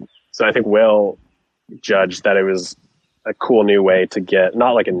deep. And so I think Will judged that it was a cool new way to get,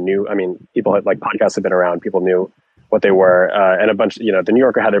 not like people had like podcasts had been around, people knew what they were, and a bunch, the New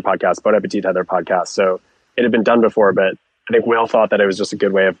Yorker had their podcast, Bon Appetit had their podcast, so it had been done before, but I think Will thought that it was just a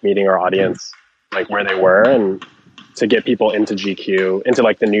good way of meeting our audience, like where they were, and to get people into GQ, into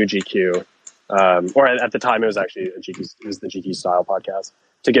like the new GQ, or at the time it was actually it was the GQ Style podcast,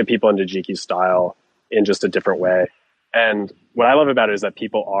 to get people into GQ Style in just a different way. And what I love about it is that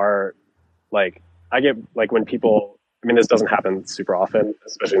people are like, I get like when people, this doesn't happen super often,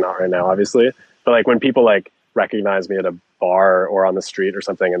 especially not right now, obviously, but like when people like recognize me at a bar or on the street or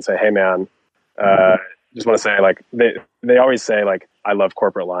something and say, "Hey man, just want to say," like they always say like, "I love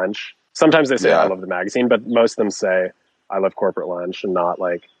Corporate Lunch." Sometimes they say I love the magazine, but most of them say I love Corporate Lunch, and not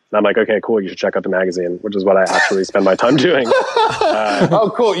like, and I'm like, okay, cool, you should check out the magazine, which is what I actually spend my time doing.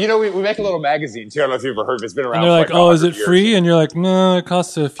 Oh, cool. We make a little magazine too. I don't know if you've ever heard of it. It's been around. And they're like, oh, is it free? Years. And you're like, no, it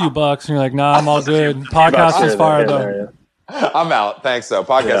costs a few bucks. And you're like, nah, I'm all good. Podcast is fire though. I'm out. Thanks though.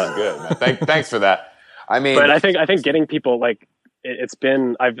 Podcast is good, man. Thanks for that. But I think getting people like it's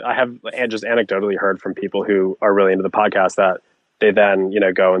been, I have just anecdotally heard from people who are really into the podcast that they then,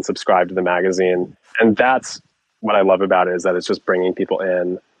 go and subscribe to the magazine. And that's what I love about it, is that it's just bringing people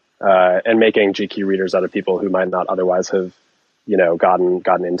in, and making GQ readers out of people who might not otherwise have,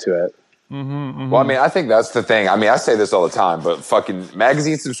 gotten into it. Well, I think that's the thing. I say this all the time, but fucking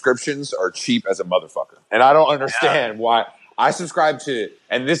magazine subscriptions are cheap as a motherfucker. And I don't understand why. I subscribe to,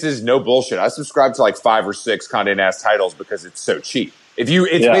 and this is no bullshit, I subscribe to like 5 or 6 Condé Nast titles because it's so cheap.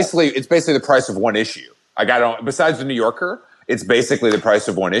 Basically the price of one issue. Besides the New Yorker, it's basically the price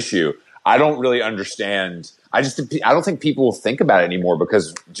of one issue. I don't really understand. I don't think people will think about it anymore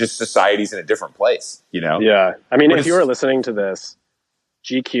because just society's in a different place, Yeah. If you were listening to this,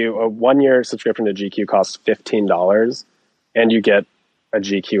 GQ, a 1-year subscription to GQ costs $15, and you get a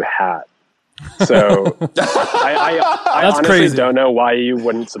GQ hat. So I honestly crazy. Don't know why you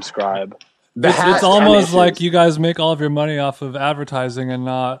wouldn't subscribe. It's almost like you guys make all of your money off of advertising and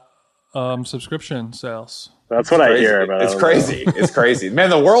not subscription sales. That's what I hear. But it's crazy. It's crazy. Man,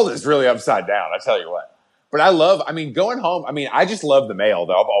 the world is really upside down, I tell you what. But I love, going home, I just love the mail,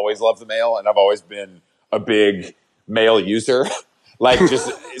 though. I've always loved the mail, and I've always been a big mail user. Like, just,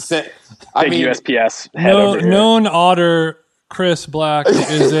 USPS head over here. Known otter Chris Black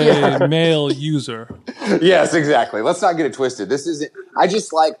is a mail user. Yes, exactly. Let's not get it twisted. This isn't,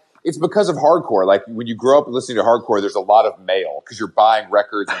 it's because of hardcore. Like when you grow up listening to hardcore, there's a lot of mail because you're buying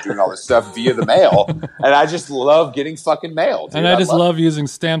records and doing all this stuff via the mail. And I just love getting fucking mail, dude. And I just love using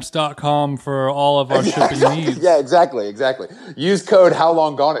stamps.com for all of our shipping needs. Yeah, exactly. Use code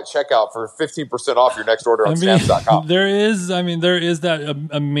HowLongGone at checkout for 15% off your next order on stamps.com. There is that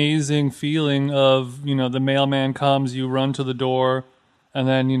amazing feeling of, the mailman comes, you run to the door, and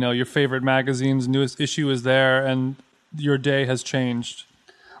then, your favorite magazine's newest issue is there, and your day has changed.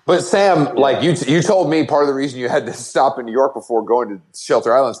 But Sam, like you told me part of the reason you had to stop in New York before going to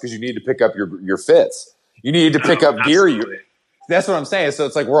Shelter Islands because you needed to pick up your fits. You needed to pick up gear. That's what I'm saying. So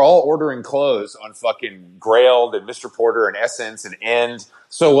it's like we're all ordering clothes on fucking Grailed and Mr. Porter and Essence and End.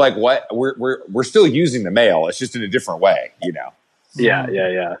 So like what we're still using the mail. It's just in a different way, you know.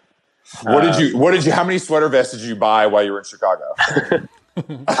 Yeah. What did you how many sweater vests did you buy while you were in Chicago?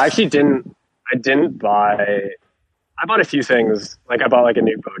 I actually didn't. I didn't buy. I bought a few things. Like I bought like a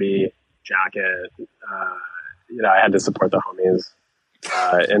new Bodhi jacket. I had to support the homies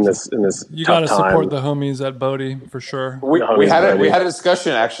in this. You got to support the homies at Bodhi for sure. We had a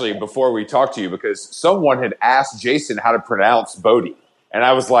discussion actually before we talked to you because someone had asked Jason how to pronounce Bodhi. And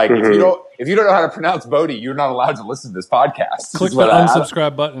I was like, if you don't know how to pronounce Bodhi, you're not allowed to listen to this podcast. Click the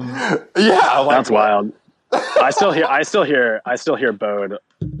unsubscribe button. Yeah, that's wild. I still hear Bode.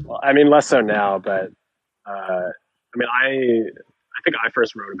 Well, I mean, less so now, but I think I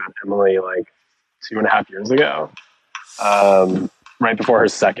first wrote about Emily like 2.5 years ago, right before her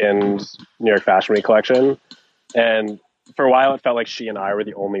second New York Fashion Week collection, and for a while it felt like she and I were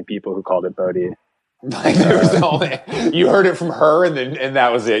the only people who called it Bodhi. Like there was you heard it from her, and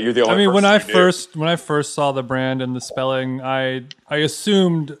that was it. You're the only. I mean, when I first saw the brand and the spelling, I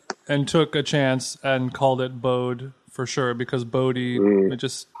assumed and took a chance and called it Bode for sure because Bodhi it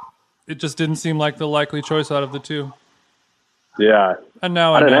just didn't seem like the likely choice out of the two. Yeah, and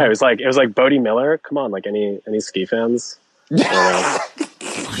now I don't know. It was like Bodhi Miller. Come on, like any ski fans? No. I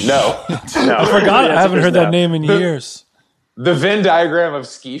forgot. I haven't heard that name in years. The Venn diagram of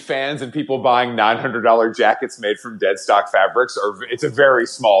ski fans and people buying $900 jackets made from dead stock fabrics it's a very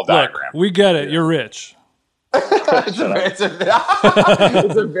small diagram. Look, we get it. You're rich. It's a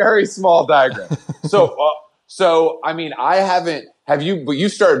very small diagram. So I mean, have you, but you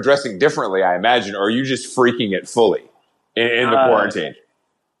started dressing differently, I imagine, or are you just freaking it fully in the quarantine?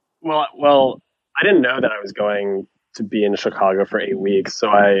 Well, I didn't know that I was going to be in Chicago for 8 weeks. So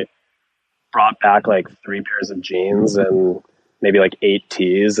I brought back like 3 pairs of jeans and maybe like 8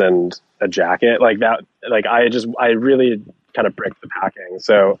 tees and a jacket like that. Like I really kind of bricked the packing.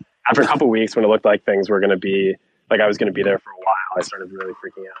 So after a couple of weeks when it looked like things were going to be like I was going to be there for a while, I started really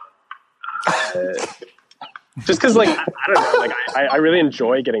freaking out. Just because like, I don't know, like I really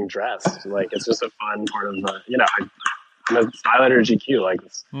enjoy getting dressed. Like it's just a fun part of I'm a style editor at GQ. Like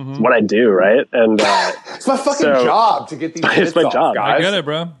it's what I do. Right. And it's my fucking job to get these it's my job. Guys. I get it,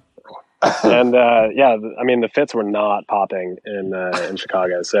 bro. And I mean the fits were not popping in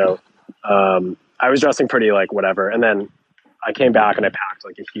Chicago, so I was dressing pretty like whatever. And then I came back and I packed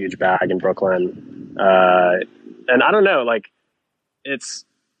like a huge bag in Brooklyn, and I don't know, like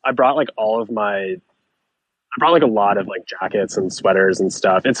I brought like a lot of like jackets and sweaters and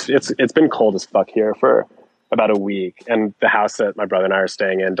stuff. It's been cold as fuck here for about a week, and the house that my brother and I are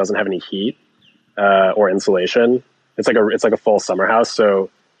staying in doesn't have any heat or insulation. It's like a full summer house,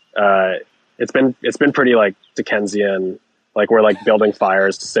 so. It's been pretty like Dickensian, like we're like building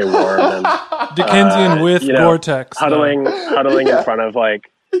fires to stay warm and Dickensian with Gore-Tex, huddling in front of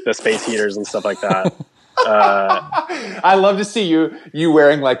like the space heaters and stuff like that. I love to see you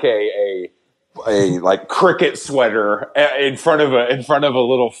wearing like a like cricket sweater in front of a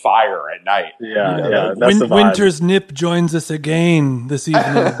little fire at night. Yeah. That's the vibe. Winter's nip joins us again this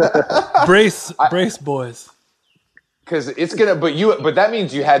evening. Brace, boys. Because it's but that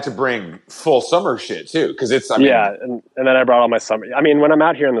means you had to bring full summer shit too. Because and then I brought all my summer. I mean, when I'm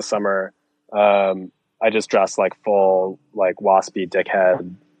out here in the summer, I just dress like full, like waspy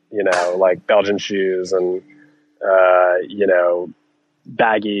dickhead, like Belgian shoes and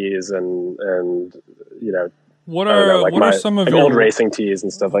baggies and what are some of your old racing tees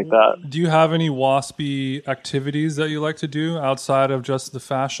and stuff like that? Do you have any waspy activities that you like to do outside of just the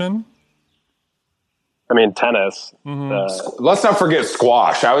fashion? I mean, tennis. Let's not forget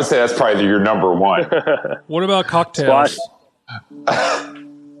squash. I would say that's probably your number one. What about cocktails? Squash.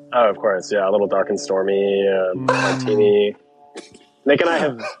 Oh, of course. Yeah. A little dark and stormy, martini. Nick and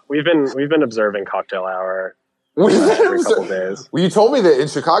I we've been observing cocktail hour every couple days. Well, you told me that in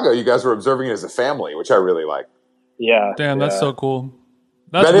Chicago, you guys were observing it as a family, which I really like. Yeah. Damn, that's so cool.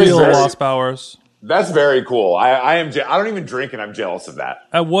 That's real wasp hours. That's very cool. I don't even drink, and I'm jealous of that.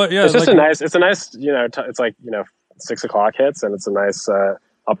 At what? Yeah, it's just a nice. It's like 6 o'clock hits, and it's a nice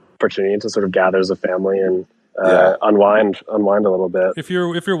opportunity to sort of gather as a family and unwind a little bit. If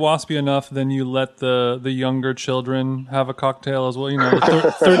you're waspy enough, then you let the younger children have a cocktail as well.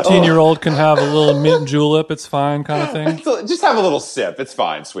 The 13-year-old can have a little mint julep. It's fine, kind of thing. Just have a little sip. It's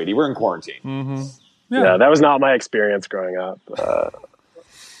fine, sweetie. We're in quarantine. Mm-hmm. Yeah, that was not my experience growing up.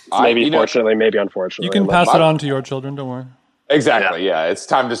 Maybe fortunately, maybe unfortunately. You can pass it on to your children. Don't worry. Exactly. Yeah. It's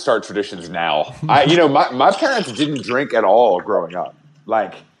time to start traditions now. My parents didn't drink at all growing up.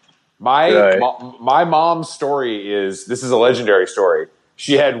 Like my mom's story this is a legendary story.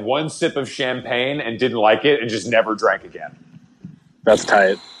 She had one sip of champagne and didn't like it and just never drank again. That's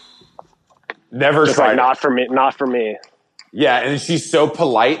tight. Never just tried. Like, not for me. Yeah, and she's so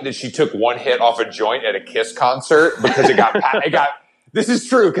polite that she took one hit off a joint at a Kiss concert because it got this is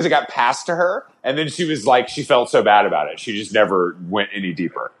true because it got passed to her, and then she was like, she felt so bad about it. She just never went any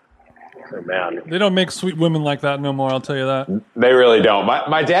deeper. Oh, man. They don't make sweet women like that no more, I'll tell you that. They really don't.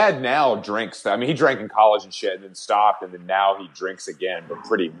 My dad now drinks. I mean, he drank in college and shit and then stopped, and then now he drinks again, but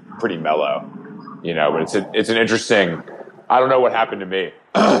pretty mellow. But it's an interesting, I don't know what happened to me.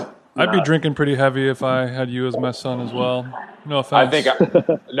 I'd be drinking pretty heavy if I had you as my son as well. No offense.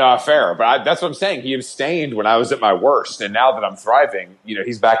 No, fair. But that's what I'm saying. He abstained when I was at my worst, and now that I'm thriving,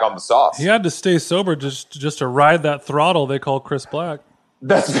 he's back on the sauce. He had to stay sober just to ride that throttle they call Chris Black.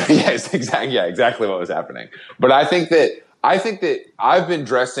 Exactly what was happening. But I think that I've been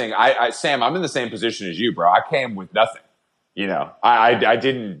dressing. Sam, I'm in the same position as you, bro. I came with nothing. I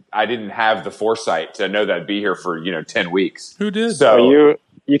didn't have the foresight to know that I'd be here for 10 weeks. Who did? So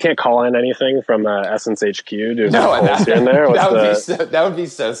you can't call in anything from Essence HQ to here and there. That would be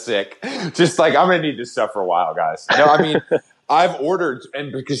so sick. Just like, I'm gonna need this stuff for a while, guys. No, I mean, I've ordered,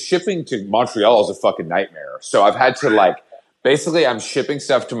 and because shipping to Montreal is a fucking nightmare, so I've had to basically I'm shipping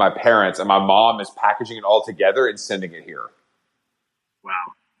stuff to my parents, and my mom is packaging it all together and sending it here. Wow.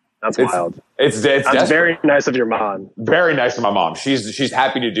 That's wild. It's very nice of your mom. Very nice of my mom. She's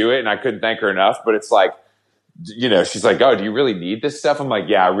happy to do it, and I couldn't thank her enough. But it's like, she's like, "Oh, do you really need this stuff?" I'm like,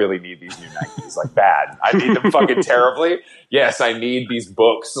 "Yeah, I really need these new Nikes. Like, bad. I need them fucking terribly. Yes, I need these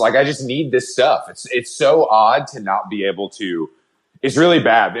books. Like, I just need this stuff. It's so odd to not be able to. It's really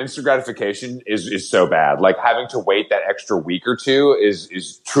bad. The instant gratification is so bad. Like, having to wait that extra week or two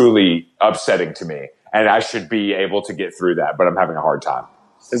is truly upsetting to me. And I should be able to get through that, but I'm having a hard time.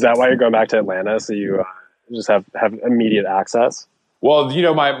 Is that why you're going back to Atlanta? So you just have immediate access? Well,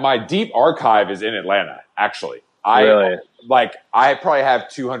 my deep archive is in Atlanta, actually. Really? I probably have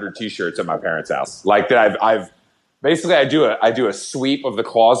 200 t-shirts at my parents' house. Like that I've basically I do a sweep of the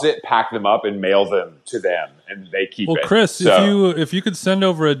closet, pack them up and mail them to them and they keep it. Well, Chris, if you could send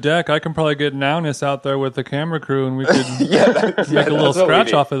over a deck, I can probably get Naunis out there with the camera crew and we could make a little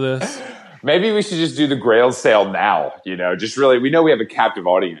scratch off of this. Maybe we should just do the Grail sale now, just really, we know we have a captive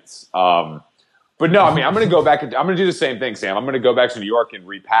audience. But no, I mean, I'm going to go back and I'm going to do the same thing, Sam. I'm going to go back to New York and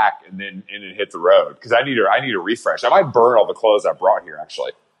repack and then hit the road because I need a refresh. I might burn all the clothes I brought here,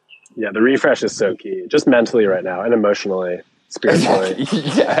 actually. Yeah, the refresh is so key, just mentally right now and emotionally, spiritually.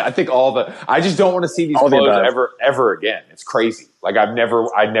 Yeah, I think I just don't want to see these clothes ever again. It's crazy. Like I never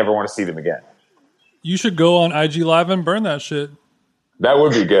want to see them again. You should go on IG Live and burn that shit. That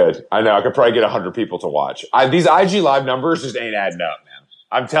would be good. I know. I could probably get 100 people to watch. These IG Live numbers just ain't adding up, man.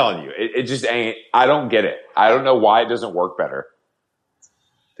 I'm telling you, it just ain't. I don't get it. I don't know why it doesn't work better.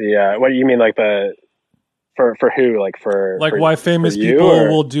 What do you mean, like for who? Why famous people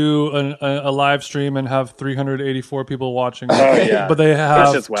will do a live stream and have 384 people watching, but they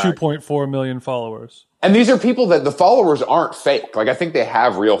have 2.4 million followers. And these are people that the followers aren't fake. Like I think they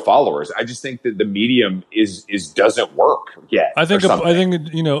have real followers. I just think that the medium is doesn't work yet. I think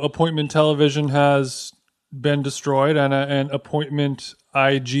appointment television has been destroyed, and appointment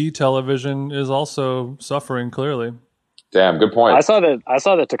IG television is also suffering clearly. Damn, good point. I saw that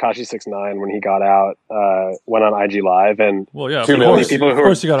Tekashi 6ix9ine when he got out went on IG Live, and the only people who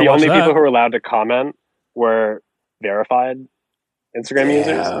were allowed to comment were verified Instagram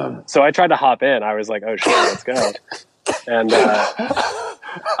users. So I tried to hop in. I was like, "Oh shit, let's go!" And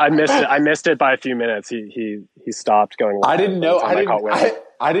I missed it by a few minutes. He stopped going live. I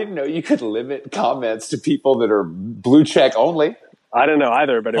didn't know you could limit comments to people that are blue check only. I don't know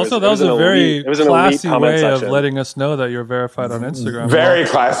either, but that was a very classy way of letting us know that you're verified on Instagram. Very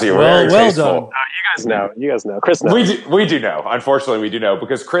classy, very tasteful. No, you guys know. Chris knows. We do know. Unfortunately, we do know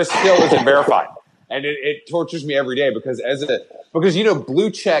because Chris still isn't verified, and it tortures me every day because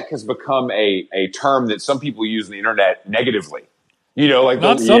blue check has become a term that some people use on the internet negatively.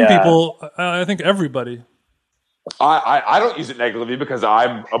 Not some people. I think everybody. I don't use it negatively because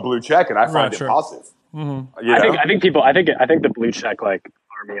I'm a blue check and I find it positive. Mm-hmm. I think the blue check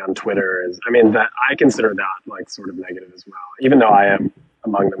army on Twitter is. I mean, that I consider that sort of negative as well, even though I am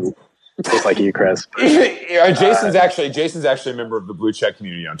among them, just like you, Chris. Jason's actually a member of the blue check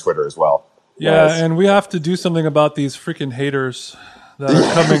community on Twitter as well. Yeah, yes. And we have to do something about these freaking haters that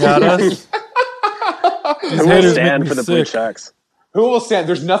are coming at us. These haters stand for the blue checks. Who will stand?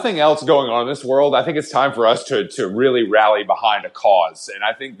 There's nothing else going on in this world. I think it's time for us to really rally behind a cause. And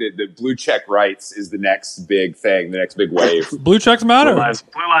I think that the blue check rights is the next big thing, the next big wave. Blue checks matter. Blue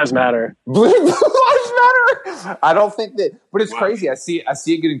lives matter. Blue lives matter. I don't think that, but it's crazy. I see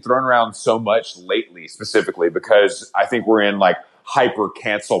it getting thrown around so much lately, specifically because I think we're in like hyper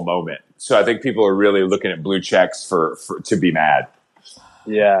cancel moment. So I think people are really looking at blue checks for to be mad.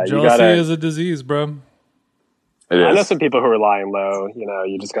 Yeah, jealousy is a disease, bro. I know some people who are lying low. You know,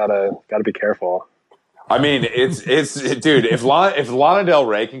 you just gotta be careful. I mean, it's dude. If Lana Del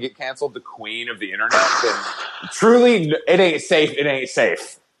Rey can get canceled, the queen of the internet, then truly, it ain't safe. It ain't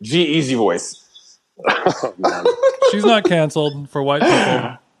safe. G-Eazy voice. Oh, man. She's not canceled for white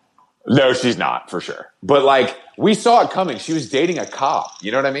people. No, she's not for sure. But like, we saw it coming. She was dating a cop.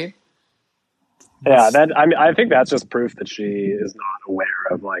 You know what I mean? Yeah, I think that's just proof that she is not aware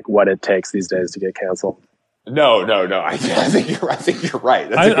of like what it takes these days to get canceled. No. I think you're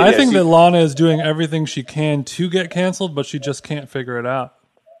right. I think that Lana is doing everything she can to get canceled, but she just can't figure it out.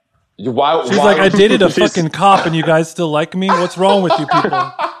 She's like, I dated a fucking cop, and you guys still like me? What's wrong with you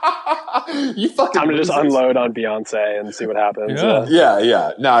people? You fucking. I'm gonna just unload on Beyonce and see what happens.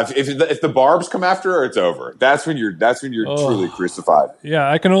 Yeah. No, if the Barbs come after her, it's over. That's when you're truly crucified. Yeah,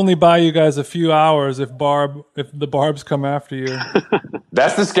 I can only buy you guys a few hours if the Barbs come after you.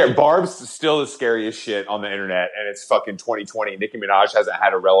 That's the scare. Barb's still the scariest shit on the internet, and it's fucking 2020. Nicki Minaj hasn't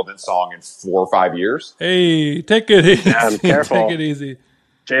had a relevant song in 4 or 5 years. Hey, take it easy. Yeah, careful. Take it easy.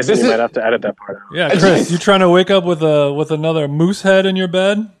 Jason, you might have to edit that part out. Yeah, Chris, you trying to wake up with another moose head in your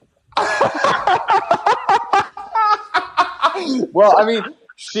bed? Well, I mean,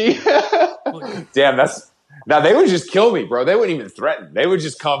 damn, now they would just kill me, bro. They wouldn't even threaten. They would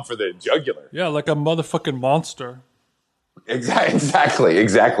just come for the jugular. Yeah, like a motherfucking monster. Exactly.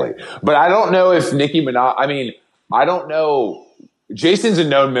 But I don't know if Nicki Minaj. I mean, I don't know. Jason's a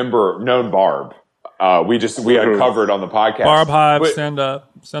known Barb. We uncovered on the podcast. Barb Hive, stand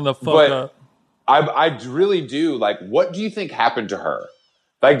up, stand the fuck up. I really do. Like, what do you think happened to her?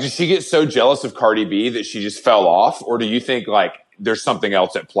 Like, did she get so jealous of Cardi B that she just fell off? Or do you think, like, there's something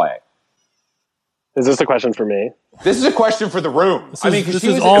else at play? Is this a question for me? This is a question for the room. This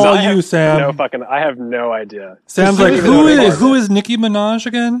is all you, Sam. I have no idea. Sam's like, who is Nicki Minaj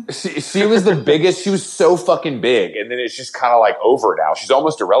again? She was the biggest. She was so fucking big. And then it's just kind of like over now. She's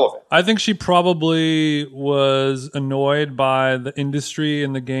almost irrelevant. I think she probably was annoyed by the industry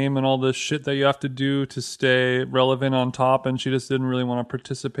and the game and all the shit that you have to do to stay relevant on top. And she just didn't really want to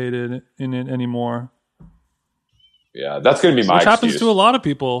participate in it anymore. Yeah, that's going to be my excuse. Which happens to a lot of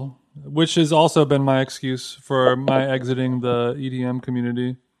people. Which has also been my excuse for my exiting the EDM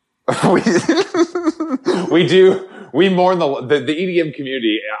community. We do. We mourn the EDM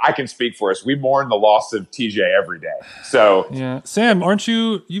community. I can speak for us. We mourn the loss of TJ every day. So yeah, Sam, aren't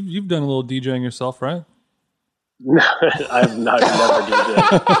you? You've done a little DJing yourself, right? No, I've never DJed.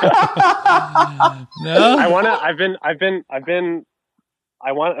 No,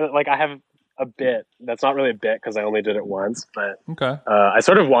 I have a bit that's not really a bit because I only did it once, but okay. I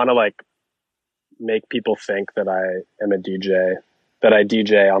sort of want to like make people think that I am a DJ, that I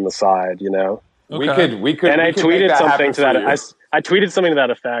DJ on the side, you know. Okay. We could. And I tweeted something to that. I tweeted something to that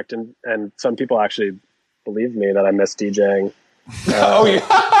effect, and some people actually believed me that I miss DJing. Oh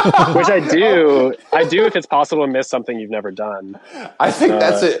yeah, which I do. I do if it's possible to miss something you've never done. I think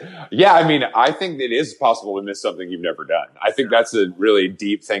that's it. Yeah, I mean, I think it is possible to miss something you've never done. I think that's a really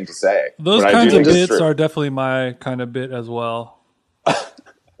deep thing to say. Those kinds of bits are definitely my kind of bit as well.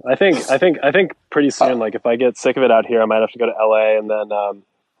 I think pretty soon, like if I get sick of it out here, I might have to go to LA, and then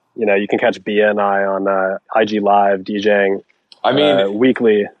you can catch Bia and I on IG Live DJing. I mean,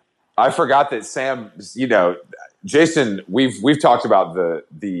 weekly. I forgot that Sam. Jason, we've talked about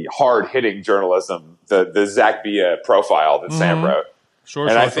the hard hitting journalism, the Zach Bia profile that Sam wrote. Sure.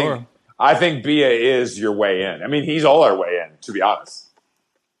 I think Bia is your way in. I mean, he's all our way in, to be honest.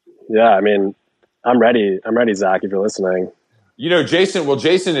 Yeah, I mean, I'm ready. I'm ready, Zach, if you're listening. Jason. Well,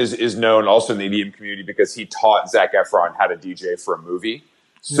 Jason is known also in the EDM community because he taught Zac Efron how to DJ for a movie.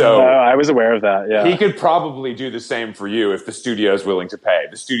 So I was aware of that. Yeah, he could probably do the same for you if the studio is willing to pay.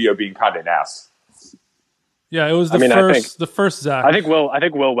 The studio being Condé Nast. Yeah, it was the first Zach. I think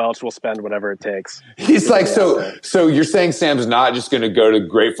Will Welch will spend whatever it takes. He's like, so you're saying Sam's not just going to go to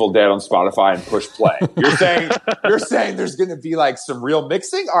Grateful Dead on Spotify and push play. You're saying there's going to be like some real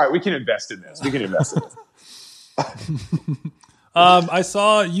mixing? All right, we can invest in this. I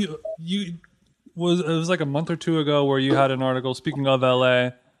saw it was like a month or two ago where you had an article, speaking of LA,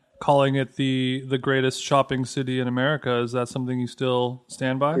 calling it the greatest shopping city in America. Is that something you still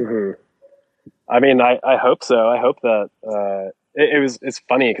stand by? Mm-hmm. I mean, I hope so. I hope that it's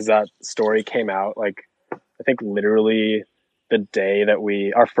funny because that story came out like I think literally the day that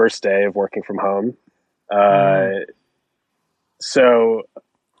our first day of working from home. So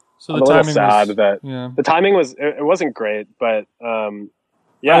So I'm the a little timing sad was, that yeah. the timing was it wasn't great, but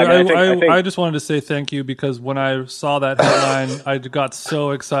yeah. I think I just wanted to say thank you because when I saw that headline, I got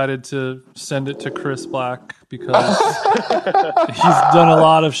so excited to send it to Chris Black because he's done a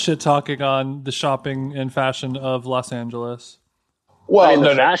lot of shit talking on the shopping and fashion of Los Angeles. Well, I mean,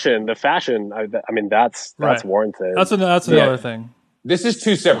 the fashion. I mean, that's Right. warranted. That's another thing. This is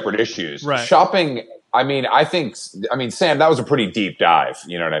two separate issues. Right. Shopping. I mean, Sam, that was a pretty deep dive.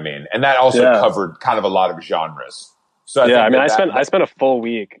 You know what I mean? And that also covered kind of a lot of genres. So I spent a full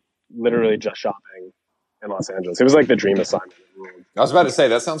week literally just shopping in Los Angeles. It was like the dream assignment. I was about to say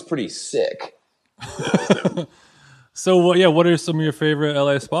that sounds pretty sick. So what are some of your favorite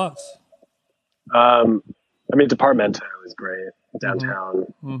LA spots? I mean, Departamento is great downtown.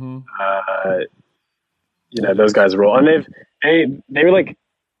 Mm-hmm. Those guys rule, and they were like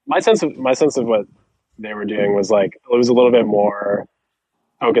my sense of what they were doing was like it was a little bit more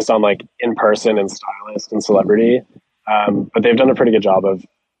focused on like in person and stylist and celebrity, but they've done a pretty good job of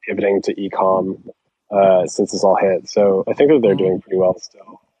pivoting to e-com since this all hit. So I think that they're doing pretty well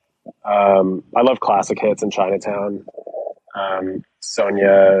still. I love classic hits in Chinatown.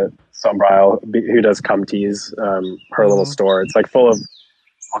 Sonia Sombrile, who does Cumtees, her little store. It's like full of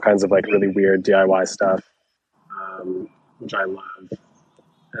all kinds of like really weird DIY stuff, which I love.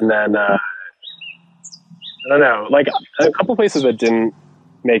 And then I don't know, like a couple places that didn't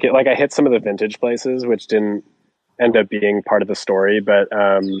make it. Like I hit some of the vintage places, which didn't end up being part of the story. But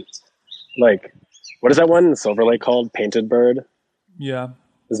like, what is that one in Silver Lake called? Painted Bird. Yeah.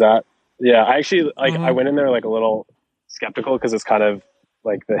 Is that? Yeah. I actually like. I went in there like a little skeptical because it's kind of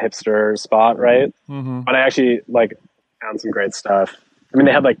like the hipster spot, right? Mm-hmm. But I actually like found some great stuff. I mean,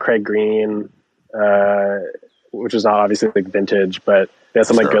 they had like Craig Green, which is not obviously like vintage, but they had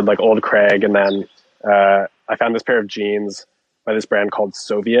some like good like old Craig. And then I found this pair of jeans by this brand called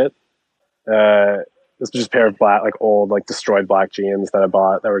Soviet. This was just a pair of black, like old, like destroyed black jeans that I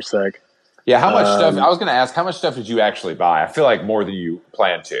bought that were sick. Yeah, how much stuff? I was going to ask, how much stuff did you actually buy? I feel like more than you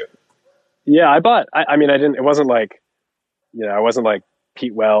planned to. Yeah, I bought. I mean, I didn't. It wasn't like, I wasn't like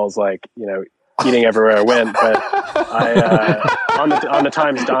Pete Wells, like eating everywhere I went. But I on the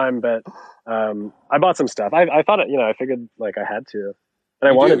Times dime. But I bought some stuff. I thought I figured like I had to, and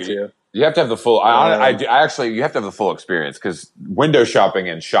I wanted to. You have to have the full. I actually, you have to have the full experience because window shopping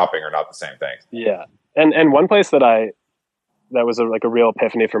and shopping are not the same thing. Yeah, and one place that was like a real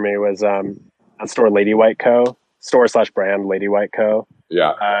epiphany for me was that store Lady White Co. store/brand Lady White Co.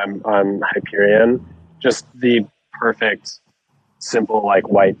 Yeah. On Hyperion, just the perfect, simple like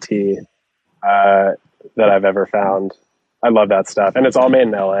white tee that I've ever found. I love that stuff, and it's all made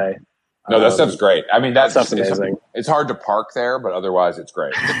in LA. No, that stuff's great. I mean, that stuff's amazing. It's hard to park there, but otherwise, it's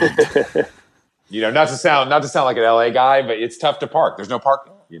great. Not to sound like an LA guy, but it's tough to park. There's no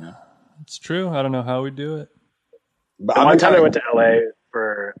parking. It's true. I don't know how we do it. But one time I went to LA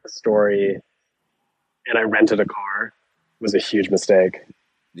for a story, and I rented a car. It was a huge mistake.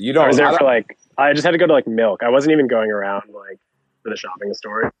 I was there for like I just had to go to like Milk. I wasn't even going around like for the shopping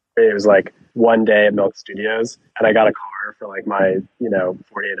story. It was like one day at Milk Studios, and I got a car for like my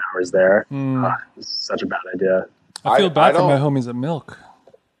 48 hours there. It was such a bad idea. I feel bad for my homies at Milk.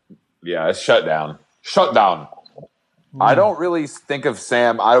 Yeah, it's shut down. I don't really think of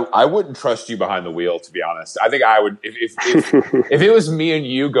Sam. I wouldn't trust you behind the wheel, to be honest. I think I would if it was me and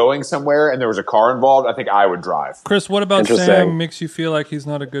you going somewhere and there was a car involved. I think I would drive. Chris, what about Sam makes you feel like he's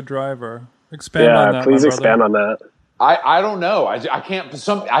not a good driver? Expand on that. Yeah, please expand on that. I don't know. I can't.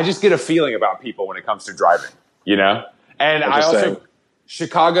 I just get a feeling about people when it comes to driving. And I also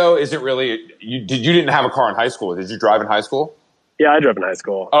Chicago isn't really. You didn't have a car in high school. Did you drive in high school? Yeah, I drove in high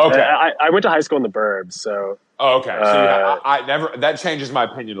school. Oh, okay, I went to high school in the burbs, so. Oh, okay. So I never. That changes my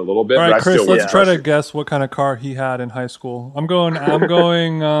opinion a little bit. All right, but Chris. Let's try to guess what kind of car he had in high school. I'm going.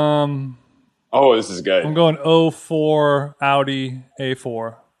 Oh, this is good. I'm going 04 Audi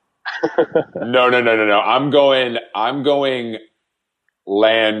A4. No. I'm going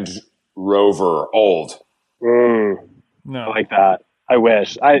Land Rover old. No, I like that. I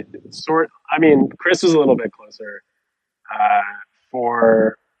wish. I mean, Chris was a little bit closer. I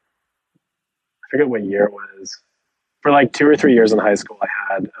forget what year it was. For like 2 or 3 years in high school, I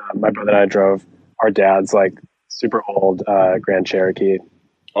had my brother and I drove our dad's like super old Grand Cherokee.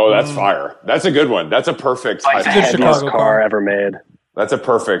 Oh, that's fire! That's a good one. That's a perfect. Like the heaviest car ever made. That's a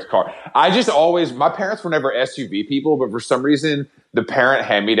perfect car. My parents were never SUV people, but for some reason, the parent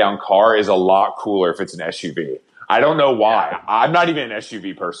hand-me-down car is a lot cooler if it's an SUV. I don't know why. I'm not even an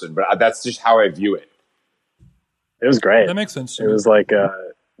SUV person, but that's just how I view it. It was great. That makes sense. It was like, the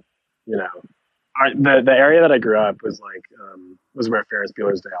area that I grew up was like, was where Ferris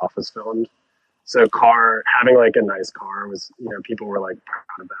Bueller's Day Off was filmed. So having like a nice car was, people were like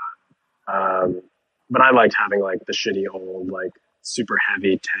proud of that. But I liked having like the shitty old, like super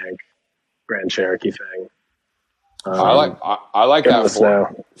heavy tank Grand Cherokee thing. I like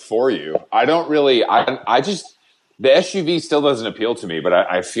that for you. I don't really, I just, the SUV still doesn't appeal to me, but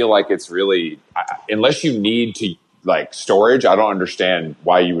I feel like it's really, unless you need to like storage, I don't understand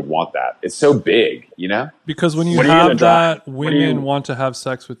why you would want that. It's so big, Because when you have that, women want to have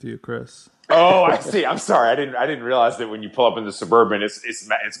sex with you, Chris. Oh, I see. I'm sorry. I didn't realize that when you pull up in the Suburban,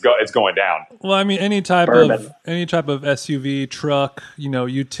 it's going down. Well, I mean, any type of SUV, truck,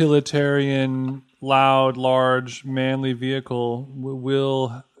 utilitarian, loud, large, manly vehicle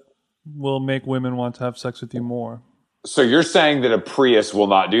will make women want to have sex with you more. So you're saying that a Prius will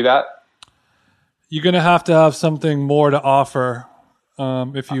not do that? You're going to have something more to offer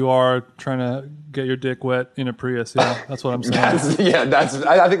if you are trying to get your dick wet in a Prius. Yeah, that's what I'm saying.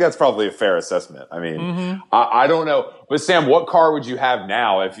 I think that's probably a fair assessment. I mean, I don't know. But Sam, what car would you have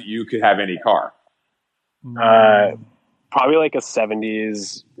now if you could have any car? Probably like a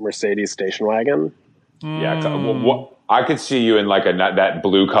 70s Mercedes station wagon. Yeah, I could see you in like that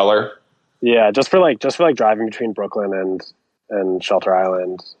blue color. Yeah, just for driving between Brooklyn and Shelter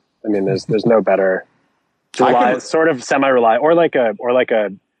Island. I mean, there's no better sort of semi-reliable, or like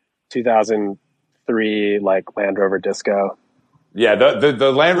a 2003 like Land Rover Disco. Yeah,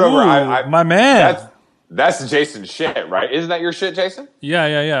 the Land Rover. Ooh, my man. That's Jason's shit, right? Isn't that your shit, Jason?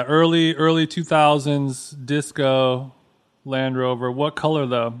 Yeah. Early 2000s Disco Land Rover. What color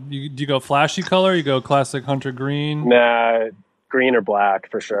though? Do you go flashy color? You go classic hunter green? Nah, green or black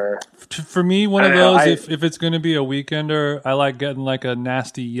for sure. For me, one of those. If it's going to be a weekender, I like getting like a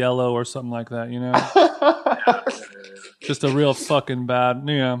nasty yellow or something like that. Just a real fucking bad,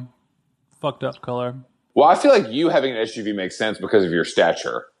 fucked up color. Well, I feel like you having an SUV makes sense because of your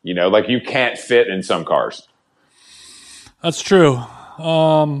stature. Like you can't fit in some cars. That's true.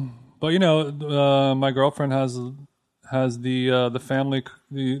 But my girlfriend has the family,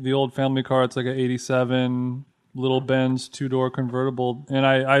 the old family car. It's like an 87 little Benz 2-door convertible, and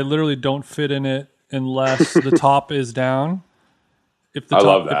I literally don't fit in it unless the top is down. If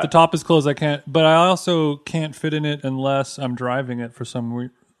the top is closed, I can't. But I also can't fit in it unless I'm driving it for some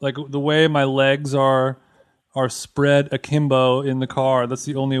reason. Like the way my legs are spread akimbo in the car. That's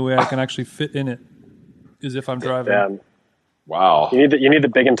the only way I can actually fit in it, is if I'm driving. Damn. Wow. You need the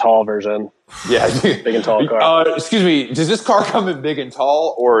big and tall version. Yeah. Big and tall car. Excuse me. Does this car come in big and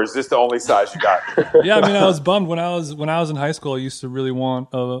tall, or is this the only size you got? Yeah, I mean, I was bummed when I was in high school. I used to really want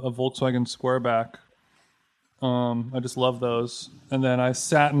a Volkswagen Squareback. I just love those. And then I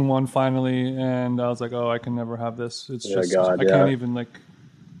sat in one finally, and I was like, oh, I can never have this. It's I can't even like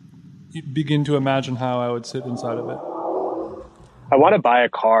begin to imagine how I would sit inside of it. I want to buy a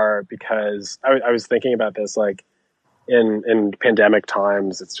car because I was thinking about this, like in pandemic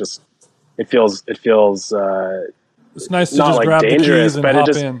times. It feels it's nice to just like grab dangerous, the keys and hop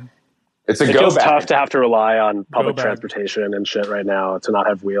in. It feels tough to have to rely on public transportation and shit right now to not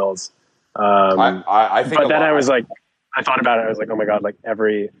have wheels. I think, but then I thought about it. I was like, oh my god, like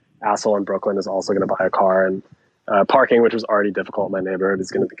every asshole in Brooklyn is also going to buy a car, and parking, which was already difficult in my neighborhood,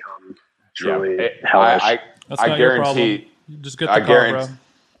 is going to become truly hellish. I guarantee. Just get the car, bro.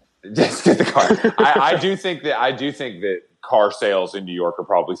 Just get the car. I do think that car sales in New York are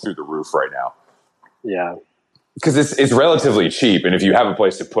probably through the roof right now. Yeah, because it's relatively cheap, and if you have a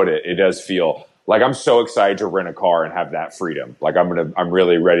place to put it, it does feel like I'm so excited to rent a car and have that freedom. Like I'm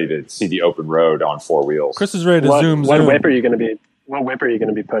really ready to see the open road on four wheels. Chris is ready to zoom. What whip are you going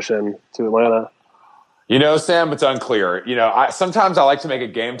to be pushing to Atlanta? Sam, it's unclear. Sometimes I like to make a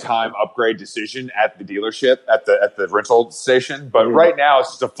game time upgrade decision at the dealership, at the rental station. But right now,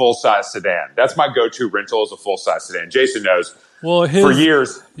 it's just a full size sedan. That's my go-to rental, is a full size sedan. Jason knows. Well, for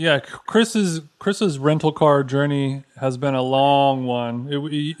years. Yeah, Chris's rental car journey has been a long one.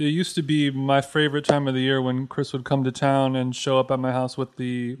 It used to be my favorite time of the year when Chris would come to town and show up at my house with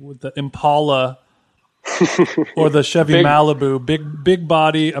the Impala or the Chevy Malibu, big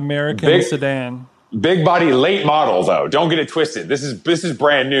body American sedan. Big body, late model though. Don't get it twisted. This is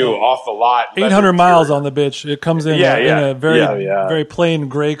brand new, off the lot. 800 miles on the bitch. It comes in a very plain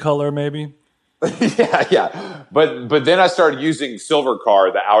gray color, maybe. yeah. But then I started using Silver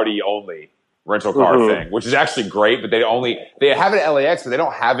Car, the Audi only, rental car thing, which is actually great. But they have it at LAX, but they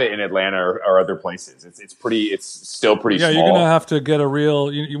don't have it in Atlanta or other places. It's still pretty small. Yeah, you're gonna have to get a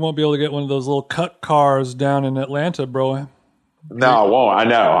real. You won't be able to get one of those little cut cars down in Atlanta, bro. No, I won't.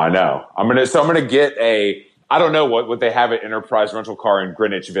 I know. I'm gonna get a. I don't know what they have at Enterprise Rental Car in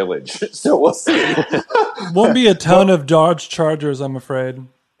Greenwich Village, so we'll see. Won't be a ton of Dodge Chargers, I'm afraid.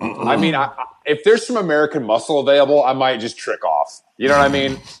 I mean, if there's some American Muscle available, I might just trick off. You know what I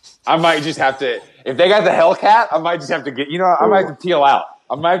mean? I might just have to. If they got the Hellcat, I might just have to get. I might have to peel out.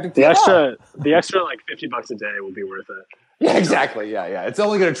 I might have to peel out. The extra like $50 a day will be worth it. Yeah, exactly. Yeah. It's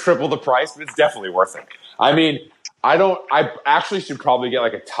only going to triple the price, but it's definitely worth it. I mean, I actually should probably get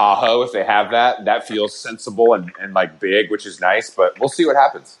like a Tahoe if they have that. That feels sensible and like big, which is nice, but we'll see what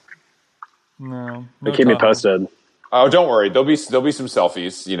happens. No keep me posted. Oh, don't worry. There'll be some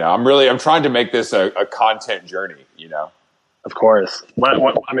selfies. I'm trying to make this a content journey, Of course.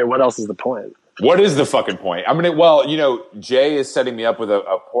 What else is the point? What is the fucking point? Jay is setting me up with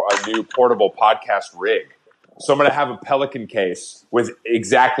a new portable podcast rig. So I'm going to have a Pelican case with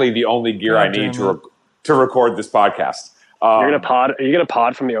exactly the only gear I need to record this podcast. You're gonna Are you gonna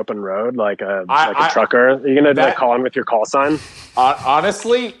pod from the open road like a trucker? Are you gonna call in with your call sign?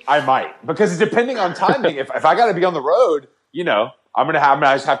 Honestly, I might, because depending on timing, if I got to be on the road,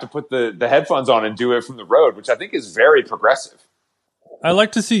 I just have to put the headphones on and do it from the road, which I think is very progressive. I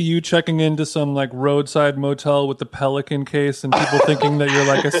like to see you checking into some like roadside motel with the Pelican case and people thinking that you're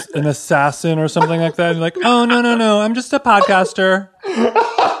like an assassin or something like that. And you're like, oh, no, I'm just a podcaster.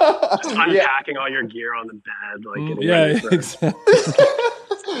 Just unpacking all your gear on the bed. Like, exactly.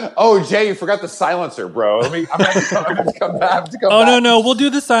 Oh, Jay, you forgot the silencer, bro. I'm going to have to come back. No, we'll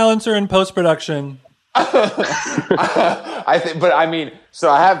do the silencer in post-production. I think, but I mean, so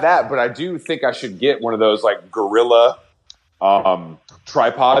I have that, but I do think I should get one of those like Gorilla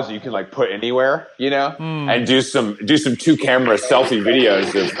tripods you can like put anywhere, and do some 2-camera selfie videos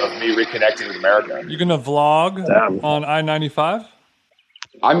of me reconnecting with America. You're gonna vlog on I-95?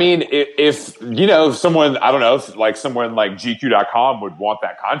 I mean, if someone, I don't know, if like someone like GQ.com would want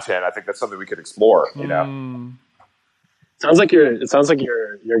that content, I think that's something we could explore. Sounds like you're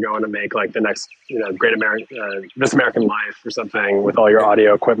going to make like the next Great American This American Life or something with all your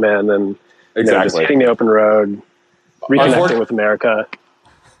audio equipment and just hitting the open road. Reconnecting with America.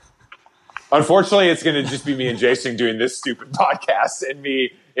 Unfortunately, it's going to just be me and Jason doing this stupid podcast and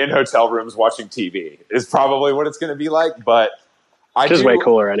me in hotel rooms watching TV is probably what it's going to be like. But it's way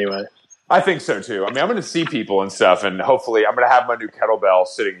cooler anyway. I think so too. I mean, I'm going to see people and stuff, and hopefully, I'm going to have my new kettlebell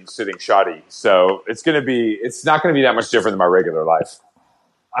sitting shoddy. So it's not going to be that much different than my regular life.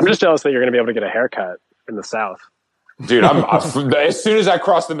 I'm just jealous that you're going to be able to get a haircut in the South. Dude, as soon as I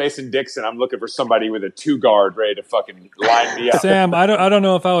cross the Mason-Dixon, I'm looking for somebody with a 2-guard ready to fucking line me up. Sam, I don't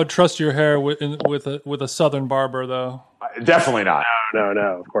know if I would trust your hair with a Southern barber, though. Definitely not. No,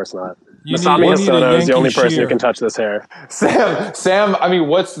 of course not. Masami Hosono is the only person who can touch this hair. Sam. I mean,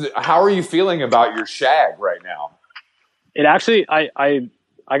 how are you feeling about your shag right now? It actually, I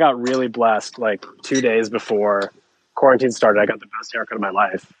got really blessed. Like 2 days before quarantine started, I got the best haircut of my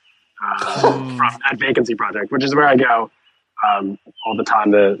life. At Vacancy Project, which is where I go all the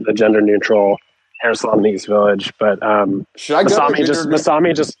time, the gender neutral hair salon in the East Village. But should I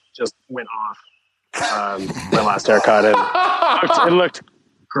Masami just went off my last haircut, and it looked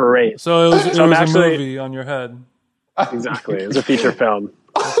great. So it was a movie on your head. Exactly, it was a feature film.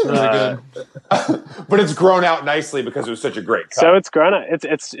 That's really good. But it's grown out nicely because it was such a great cut. So it's grown out.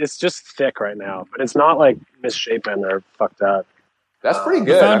 It's just thick right now, but it's not like misshapen or fucked up. That's pretty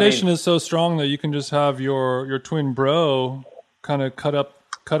good. The foundation is so strong that you can just have your twin bro kind of cut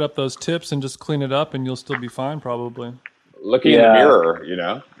up those tips and just clean it up, and you'll still be fine probably. Looking in the mirror,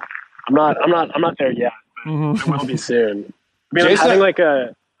 I'm not there yet, but I will be soon. I mean, Jason, I'm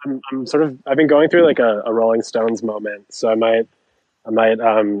having I've been going through like a Rolling Stones moment, so I might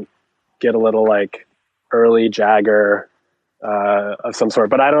get a little like early Jagger of some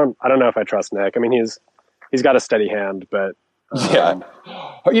sort, but I don't know if I trust Nick. I mean, he's got a steady hand, but. We'll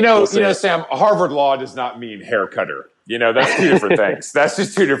Sam, Harvard Law does not mean hair cutter. That's two different things. That's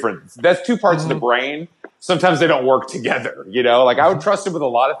two parts of the brain. Sometimes they don't work together, like I would trust him with a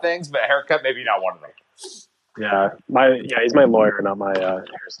lot of things, but a haircut, maybe not one of them. He's my lawyer, not my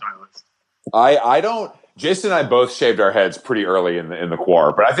hairstylist. I don't, Jason and I both shaved our heads pretty early in the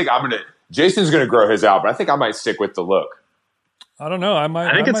quar, but I think Jason's going to grow his out, but I think I might stick with the look. I don't know. I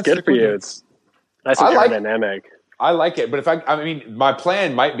think it's good for you. It's nice and aerodynamic. I like it, but my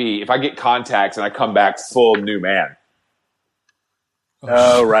plan might be if I get contacts and I come back full new man.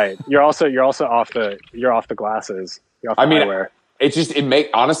 Oh, right. You're also off the glasses. You're off the eyewear.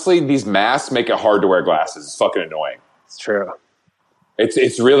 honestly, these masks make it hard to wear glasses. It's fucking annoying. It's true.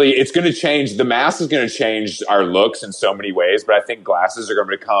 It's going to change. The mask is going to change our looks in so many ways, but I think glasses are going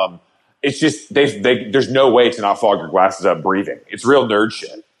to become, it's just, there's no way to not fog your glasses up breathing. It's real nerd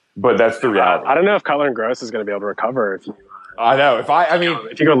shit, but that's the reality. I don't know if Cutler and Gross is going to be able to recover if you, I know.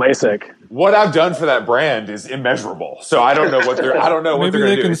 If you go LASIK. What I've done for that brand is immeasurable. So I don't know what they're going to do. Maybe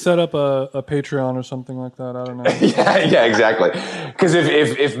they can set up a Patreon or something like that. I don't know. yeah, exactly. Because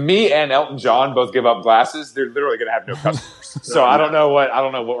if me and Elton John both give up glasses, they're literally going to have no customers. So I don't know what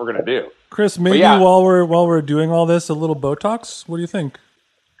we're going to do. Chris, maybe while we're doing all this, a little Botox. What do you think?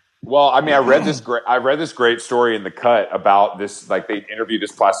 Well, I mean, I read this great story in The Cut about this. Like, they interviewed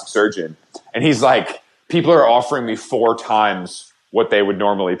this plastic surgeon, and he's like, people are offering me 4 times what they would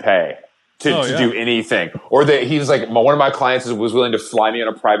normally pay to do anything. Or that he was like, one of my clients was willing to fly me on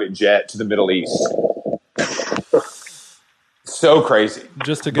a private jet to the Middle East. So crazy.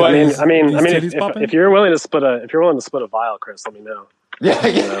 Just to get. If you're willing to split a vial, Chris, let me know. Yeah,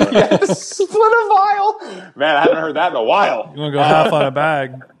 split a vial. Man, I haven't heard that in a while. You want to go half on a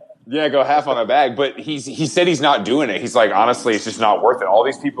bag? Yeah, go half on a bag. But he said he's not doing it. He's like, honestly, it's just not worth it. All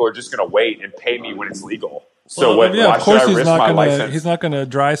these people are just going to wait and pay me when it's legal. So why should I risk my license? He's not going to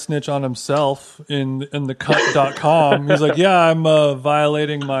dry snitch on himself in thecut.com. He's like, yeah, I'm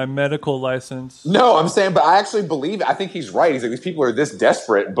violating my medical license. No, I'm saying, but I actually believe it. I think he's right. He's like, these people are this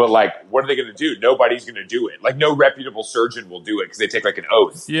desperate, but like, what are they going to do? Nobody's going to do it. Like, no reputable surgeon will do it because they take like an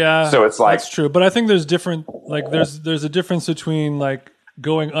oath. Yeah, so it's like, that's true. But I think there's there's a difference between like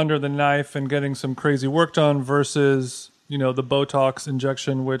going under the knife and getting some crazy work done versus, the Botox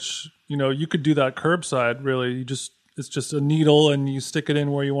injection, which, you could do that curbside, really. It's just a needle and you stick it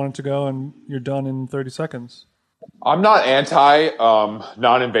in where you want it to go and you're done in 30 seconds. I'm not anti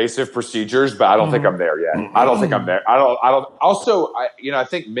non-invasive procedures, but I don't think I'm there yet. I don't think I'm there. I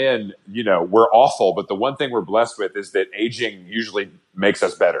think men, we're awful, but the one thing we're blessed with is that aging usually makes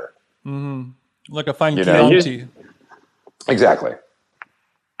us better. Mm-hmm. Like a fine Chianti. Exactly.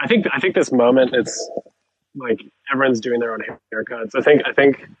 I think this moment, it's like everyone's doing their own haircuts. I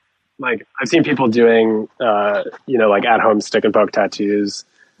think like I've seen people doing, like at home stick and poke tattoos.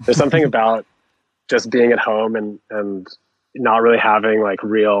 There's something about just being at home and not really having like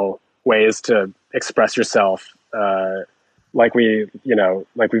real ways to express yourself, like we've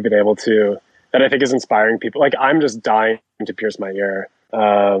been able to, that I think is inspiring people. Like, I'm just dying to pierce my ear.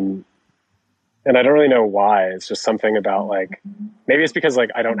 And I don't really know why. It's just something about like, maybe it's because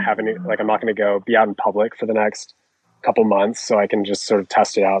like I don't have any, like I'm not going to be out in public for the next couple months, so I can just sort of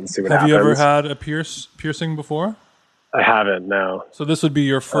test it out and see what happens. Have you ever had a piercing before? I haven't, no. So this would be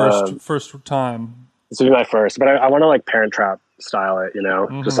your first time. This would be my first, but I want to like Parent Trap style it,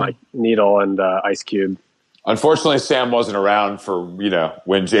 just like needle and ice cube. Unfortunately, Sam wasn't around for,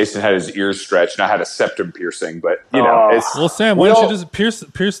 when Jason had his ears stretched and I had a septum piercing, but well, Sam, why don't you just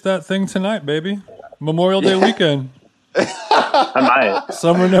pierce that thing tonight, baby? Memorial Day weekend. I might.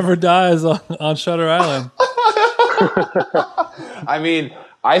 Summer Never Dies on Shutter Island. I mean,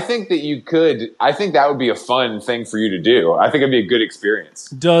 I think that would be a fun thing for you to do. I think it'd be a good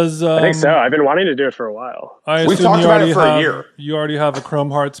experience. I think so. I've been wanting to do it for a while. We've talked about it for a year. You already have a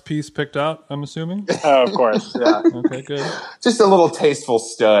Chrome Hearts piece picked out, I'm assuming? Oh, of course. Yeah. Okay, good. Just a little tasteful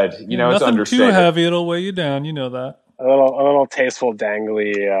stud. It's understated. Nothing too heavy, it'll weigh you down. You know that. A little tasteful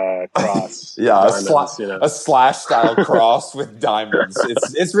dangly cross. Yeah, a slash style cross with diamonds.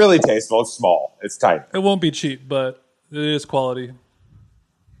 It's really tasteful. It's small. It's tight. It won't be cheap, but it is quality.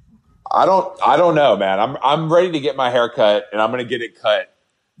 I don't know, man. I'm ready to get my hair cut, and I'm going to get it cut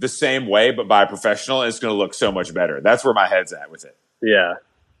the same way, but by a professional. And it's going to look so much better. That's where my head's at with it. Yeah,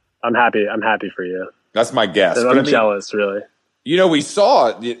 I'm happy. I'm happy for you. That's my guess. I'm jealous, really. We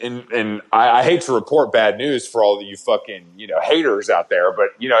saw, and I hate to report bad news for all of you fucking, haters out there, but,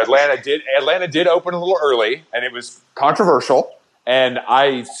 Atlanta did open a little early, and it was controversial, and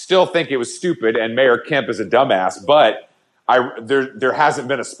I still think it was stupid, and Mayor Kemp is a dumbass, but there hasn't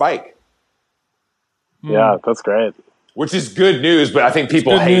been a spike. Yeah, that's great. Which is good news, but I think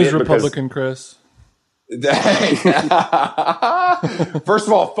people hate it. Republican Chris. First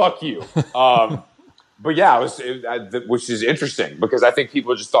of all, fuck you. But yeah, which is interesting because I think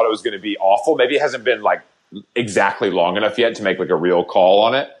people just thought it was going to be awful. Maybe it hasn't been like exactly long enough yet to make like a real call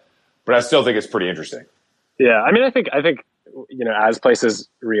on it, but I still think it's pretty interesting. Yeah, I mean, I think as places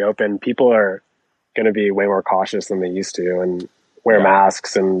reopen, people are going to be way more cautious than they used to and wear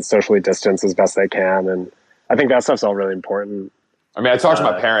masks and socially distance as best they can. And I think that stuff's all really important. I mean, I talked to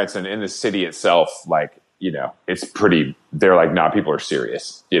my parents, and in the city itself, like, it's pretty, they're like, nah, people are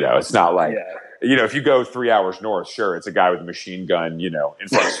serious. It's not like, if you go 3 hours north, sure, it's a guy with a machine gun, in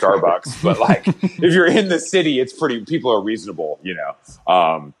front of Starbucks. But like, if you're in the city, people are reasonable,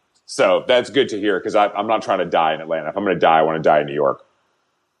 So that's good to hear because I'm not trying to die in Atlanta. If I'm going to die, I want to die in New York.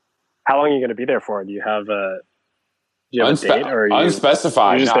 How long are you going to be there for? Do you have a date, or are you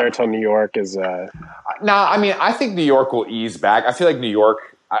unspecified? You're just there until New York is. No, I mean, I think New York will ease back. I feel like New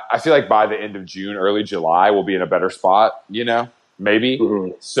York. I feel like by the end of June, early July, we'll be in a better spot. Maybe.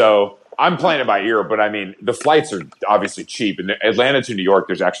 Mm-hmm. So I'm playing it by ear, but I mean, the flights are obviously cheap, and Atlanta to New York,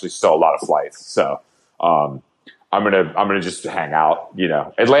 there's actually still a lot of flights. So I'm gonna just hang out.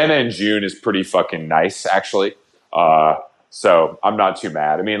 Atlanta in June is pretty fucking nice, actually. So I'm not too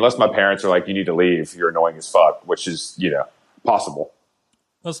mad. I mean, unless my parents are like, "You need to leave. You're annoying as fuck," which is possible.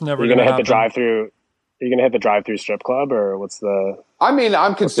 That's never. You're gonna hit the drive-through. Are you gonna hit the drive-through strip club, or what's the? I mean,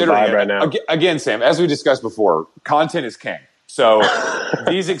 I'm considering it right now. Again, Sam. As we discussed before, content is king. So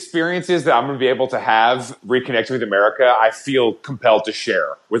these experiences that I'm going to be able to have reconnecting with America, I feel compelled to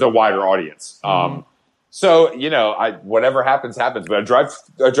share with a wider audience. So whatever happens. But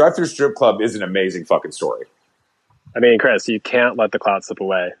a drive-through strip club is an amazing fucking story. I mean, Chris, you can't let the clout slip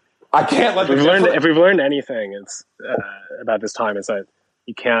away. I can't let. If we've learned anything, it's about this time. It's that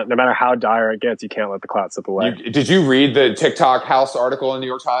you can't, no matter how dire it gets, you can't let the clout slip away. Did you read the TikTok house article in New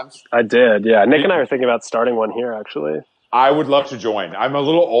York Times? I did. Yeah, Nick and I are thinking about starting one here. Actually, I would love to join. I'm a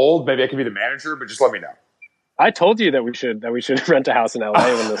little old. Maybe I could be the manager, but just let me know. I told you that we should rent a house in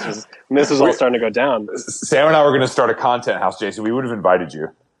LA when this was all starting to go down. Sam and I were going to start a content house, Jason. We would have invited you.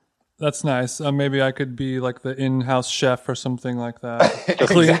 That's nice. Maybe I could be like the in-house chef or something like that.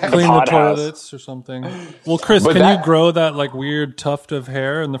 Exactly. Clean the toilets or something. Well, Chris, can you grow that like weird tuft of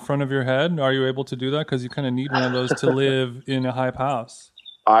hair in the front of your head? Are you able to do that? Because you kind of need one of those to live in a hype house.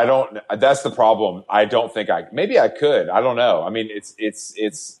 I don't. That's the problem. I don't think maybe I could. I don't know. I mean, it's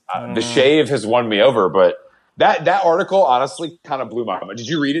the shave has won me over, but that article honestly kind of blew my mind. Did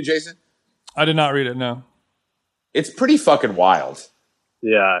you read it, Jason? I did not read it. No. It's pretty fucking wild.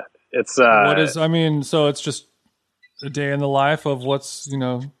 Yeah. It's so it's just a day in the life of what's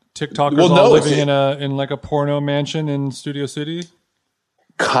TikTokers living in like a porno mansion in Studio City.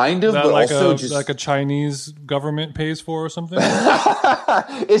 Kind of, that but like also like a Chinese government pays for or something.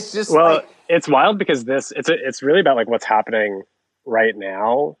 It's just it's wild because it's really about like what's happening right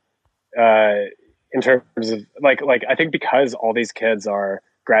now, in terms of like I think because all these kids are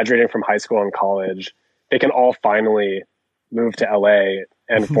graduating from high school and college, they can all finally move to LA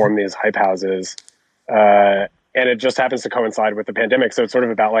and form these hype houses. And it just happens to coincide with the pandemic. So it's sort of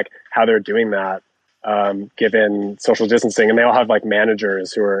about like how they're doing that, given social distancing. And they all have like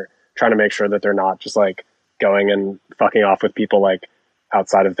managers who are trying to make sure that they're not just like going and fucking off with people like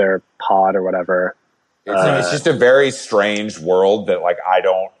outside of their pod or whatever. It's just a very strange world that like I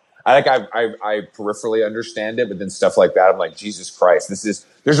peripherally understand it, but then stuff like that, I'm like, Jesus Christ,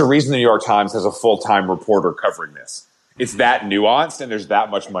 there's a reason the New York Times has a full-time reporter covering this. It's that nuanced and there's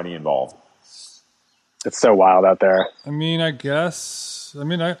that much money involved. It's so wild out there. I mean, I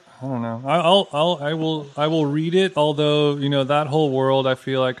don't know. I will read it. Although, that whole world, I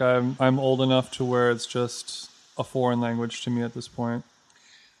feel like I'm old enough to where it's just a foreign language to me at this point.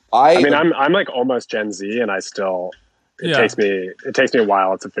 I'm like almost Gen Z and I still, it takes me a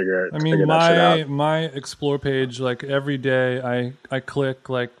while to figure that shit out. My explore page, like every day I click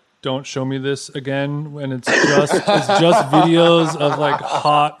like, don't show me this again, and it's just videos of like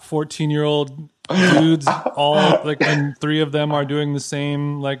hot 14-year-old dudes, all like, and 3 of them are doing the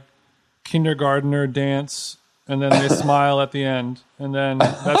same like kindergartner dance, and then they smile at the end, and then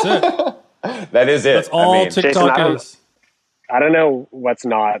that's it. That is it. That's all TikTok Jason, is. I don't know what's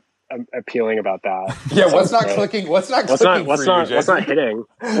not appealing about that. Yeah, what's not clicking? What's not hitting?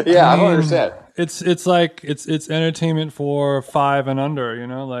 Yeah, I don't understand. It's like it's entertainment for 5 and under.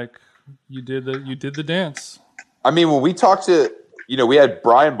 Like you did the dance. I mean, when we talked to we had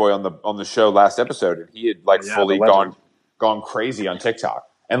Brian Boy on the show last episode, and he had like fully gone crazy on TikTok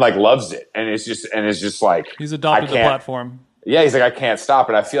and like loves it, and it's just like he's adopted the platform. Yeah, he's like, I can't stop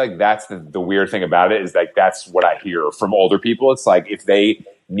it. I feel like that's the weird thing about it is like that's what I hear from older people. It's like if they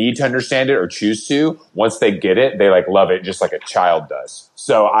need to understand it or choose to, once they get it, they like love it just like a child does.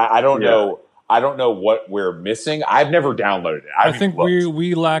 So I don't know. I don't know what we're missing. I've never downloaded it. I think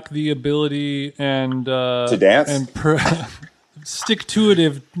we lack the ability and to dance and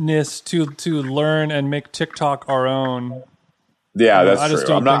stick-to-itiveness to learn and make TikTok our own. Yeah, that's true. I just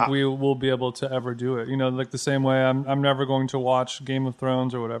don't think we will be able to ever do it. Like the same way I'm never going to watch Game of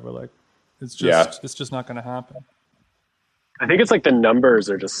Thrones or whatever. Like it's just not going to happen. I think it's like the numbers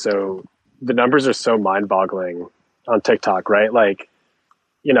are so mind-boggling on TikTok, right? Like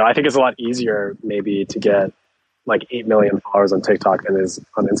I think it's a lot easier maybe to get like 8 million followers on TikTok than is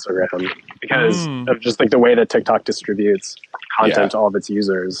on Instagram because of just like the way that TikTok distributes content to all of its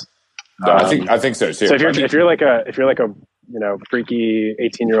users. No, I think so too. So if you're like a freaky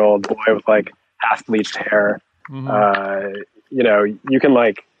 18-year-old boy with like half bleached hair, you can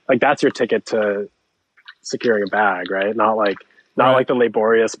like that's your ticket to securing a bag, right? Not like the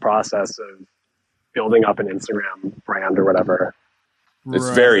laborious process of building up an Instagram brand or whatever. It's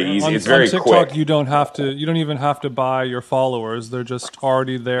very easy. It's very TikTok, quick. You don't even have to buy your followers. They're just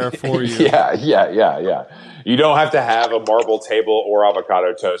already there for you. Yeah. You don't have to have a marble table or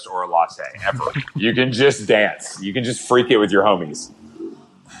avocado toast or a latte ever. You can just dance. You can just freak it with your homies.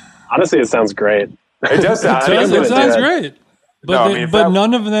 Honestly, it sounds great. It does sound. It sounds great. But no,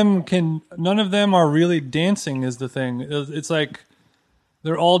 none of them are really dancing is the thing. It's like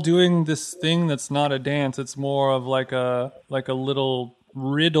they're all doing this thing that's not a dance. It's more of like a little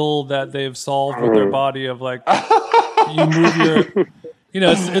riddle that they've solved with their body of like you move your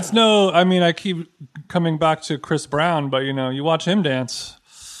it's no, I mean, I keep coming back to Chris Brown, but you watch him dance,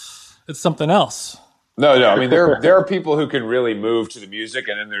 it's something else. No. I mean, there are people who can really move to the music,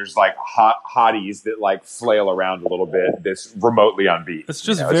 and then there's like hotties that like flail around a little bit. That's remotely on beat. It's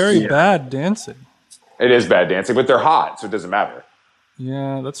just very bad dancing. It is bad dancing, but they're hot, so it doesn't matter.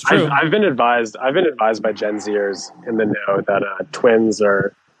 Yeah, that's true. I've been advised by Gen Zers in the know that twins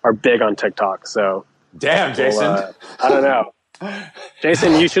are big on TikTok. So damn, Jason, I don't know.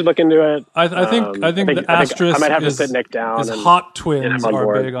 Jason, you should look into it. I think the asterisk I might have to sit Nick down. Hot twins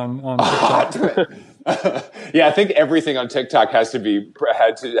are big on TikTok. Yeah, I think everything on TikTok has to be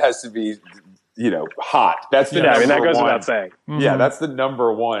hot. That's the I mean, that goes without saying. Yeah, that's the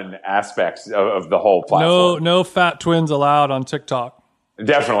number one aspect of the whole platform. No fat twins allowed on TikTok.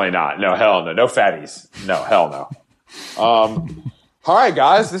 Definitely not. No, hell no. No fatties. No, hell no. All right,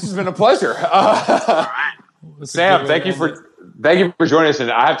 guys, this has been a pleasure. Sam, thank you for joining us. And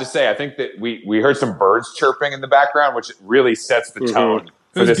I have to say, I think that we heard some birds chirping in the background, which really sets the tone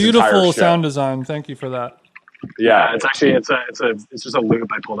for this entire show. Beautiful sound design. Thank you for that. Yeah, it's actually it's just a loop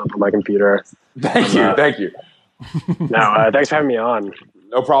I pulled up on my computer. Thank you. No, thanks for having me on.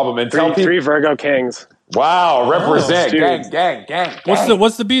 No problem. And three Virgo Kings. Wow, represent gang.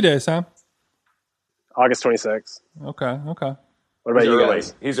 What's the B-Day, Sam? August 26th. Okay. What about you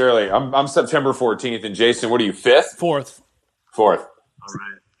guys? He's early. I'm September 14th, and Jason, what are you, 5th? 4th. All right.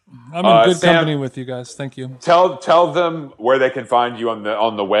 I'm in good company with you guys. Thank you. Tell them where they can find you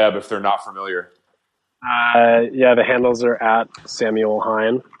on the web if they're not familiar. The handles are at Samuel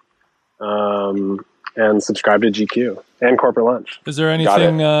Hine, and subscribe to GQ and Corporate Lunch. Is there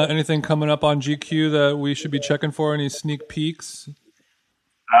anything coming up on GQ that we should be checking for? Any sneak peeks?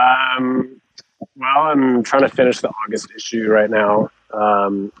 Well, I'm trying to finish the August issue right now.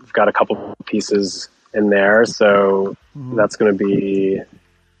 We've got a couple pieces in there, so that's going to be.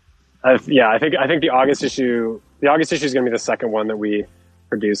 I think the August issue is going to be the second one that we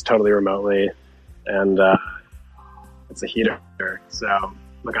produce totally remotely, and it's a heater. So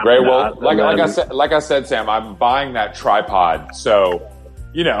look out for well, that. like I said, Sam, I'm buying that tripod. So,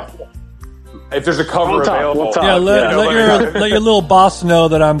 if there's a cover available, let your little boss know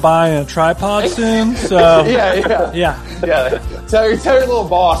that I'm buying a tripod soon. So yeah. Tell your little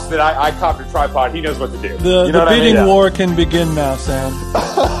boss that I copped a tripod. He knows what to do. The bidding war can begin now, Sam.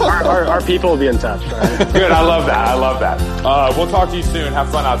 our people will be in touch. Right? Good. I love that. We'll talk to you soon.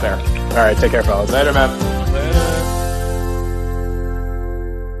 Have fun out there. All right. Take care, fellas. Later, man.